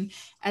 I mean,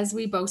 as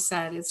we both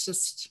said, it's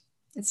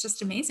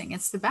just amazing.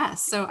 It's the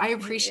best. So I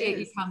appreciate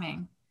you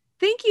coming.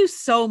 Thank you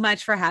so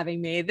much for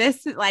having me.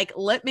 This like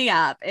lit me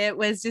up. It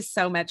was just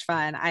so much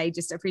fun. I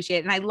just appreciate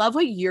it. And I love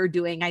what you're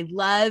doing. I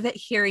love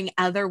hearing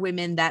other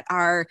women that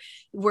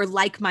were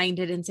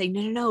like-minded and saying,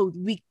 no,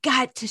 we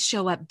got to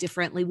show up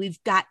differently.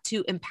 We've got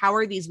to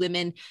empower these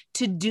women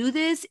to do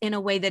this in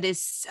a way that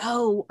is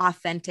so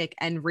authentic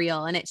and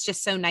real. And it's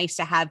just so nice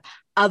to have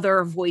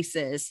other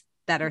voices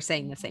that are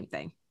saying the same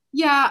thing.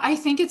 Yeah, I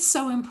think it's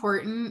so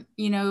important.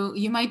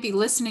 You might be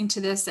listening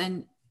to this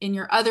and in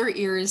your other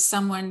ear is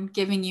someone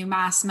giving you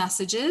mass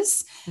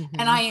messages.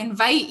 And I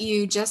invite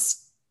you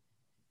just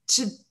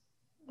to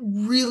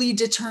really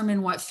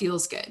determine what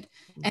feels good.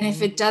 And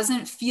if it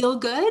doesn't feel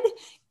good,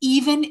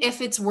 even if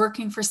it's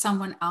working for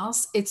someone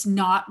else, it's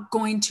not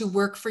going to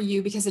work for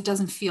you because it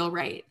doesn't feel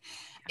right.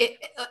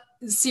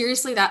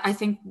 Seriously, that I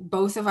think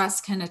both of us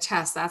can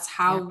attest. That's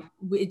how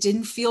it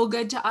didn't feel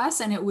good to us,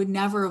 and it would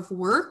never have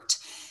worked.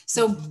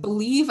 So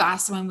believe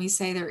us when we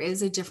say there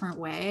is a different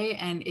way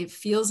and it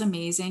feels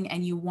amazing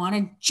and you want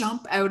to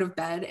jump out of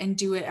bed and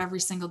do it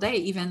every single day.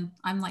 Even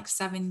I'm like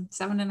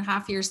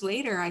 7.5 years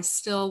later, I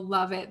still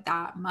love it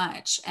that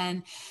much.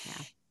 And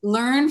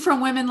learn from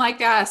women like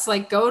us.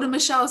 Like, go to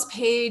Michelle's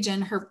page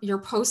and your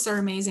posts are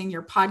amazing.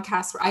 Your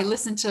podcast, I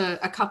listened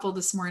to a couple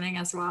this morning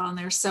as well, and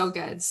they're so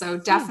good. So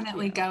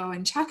definitely go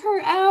and check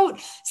her out,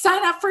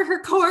 sign up for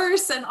her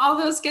course and all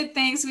those good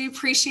things. We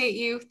appreciate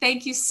you.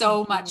 Thank you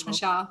so much,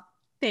 Michelle.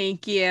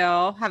 Thank you.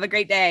 Have a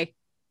great day.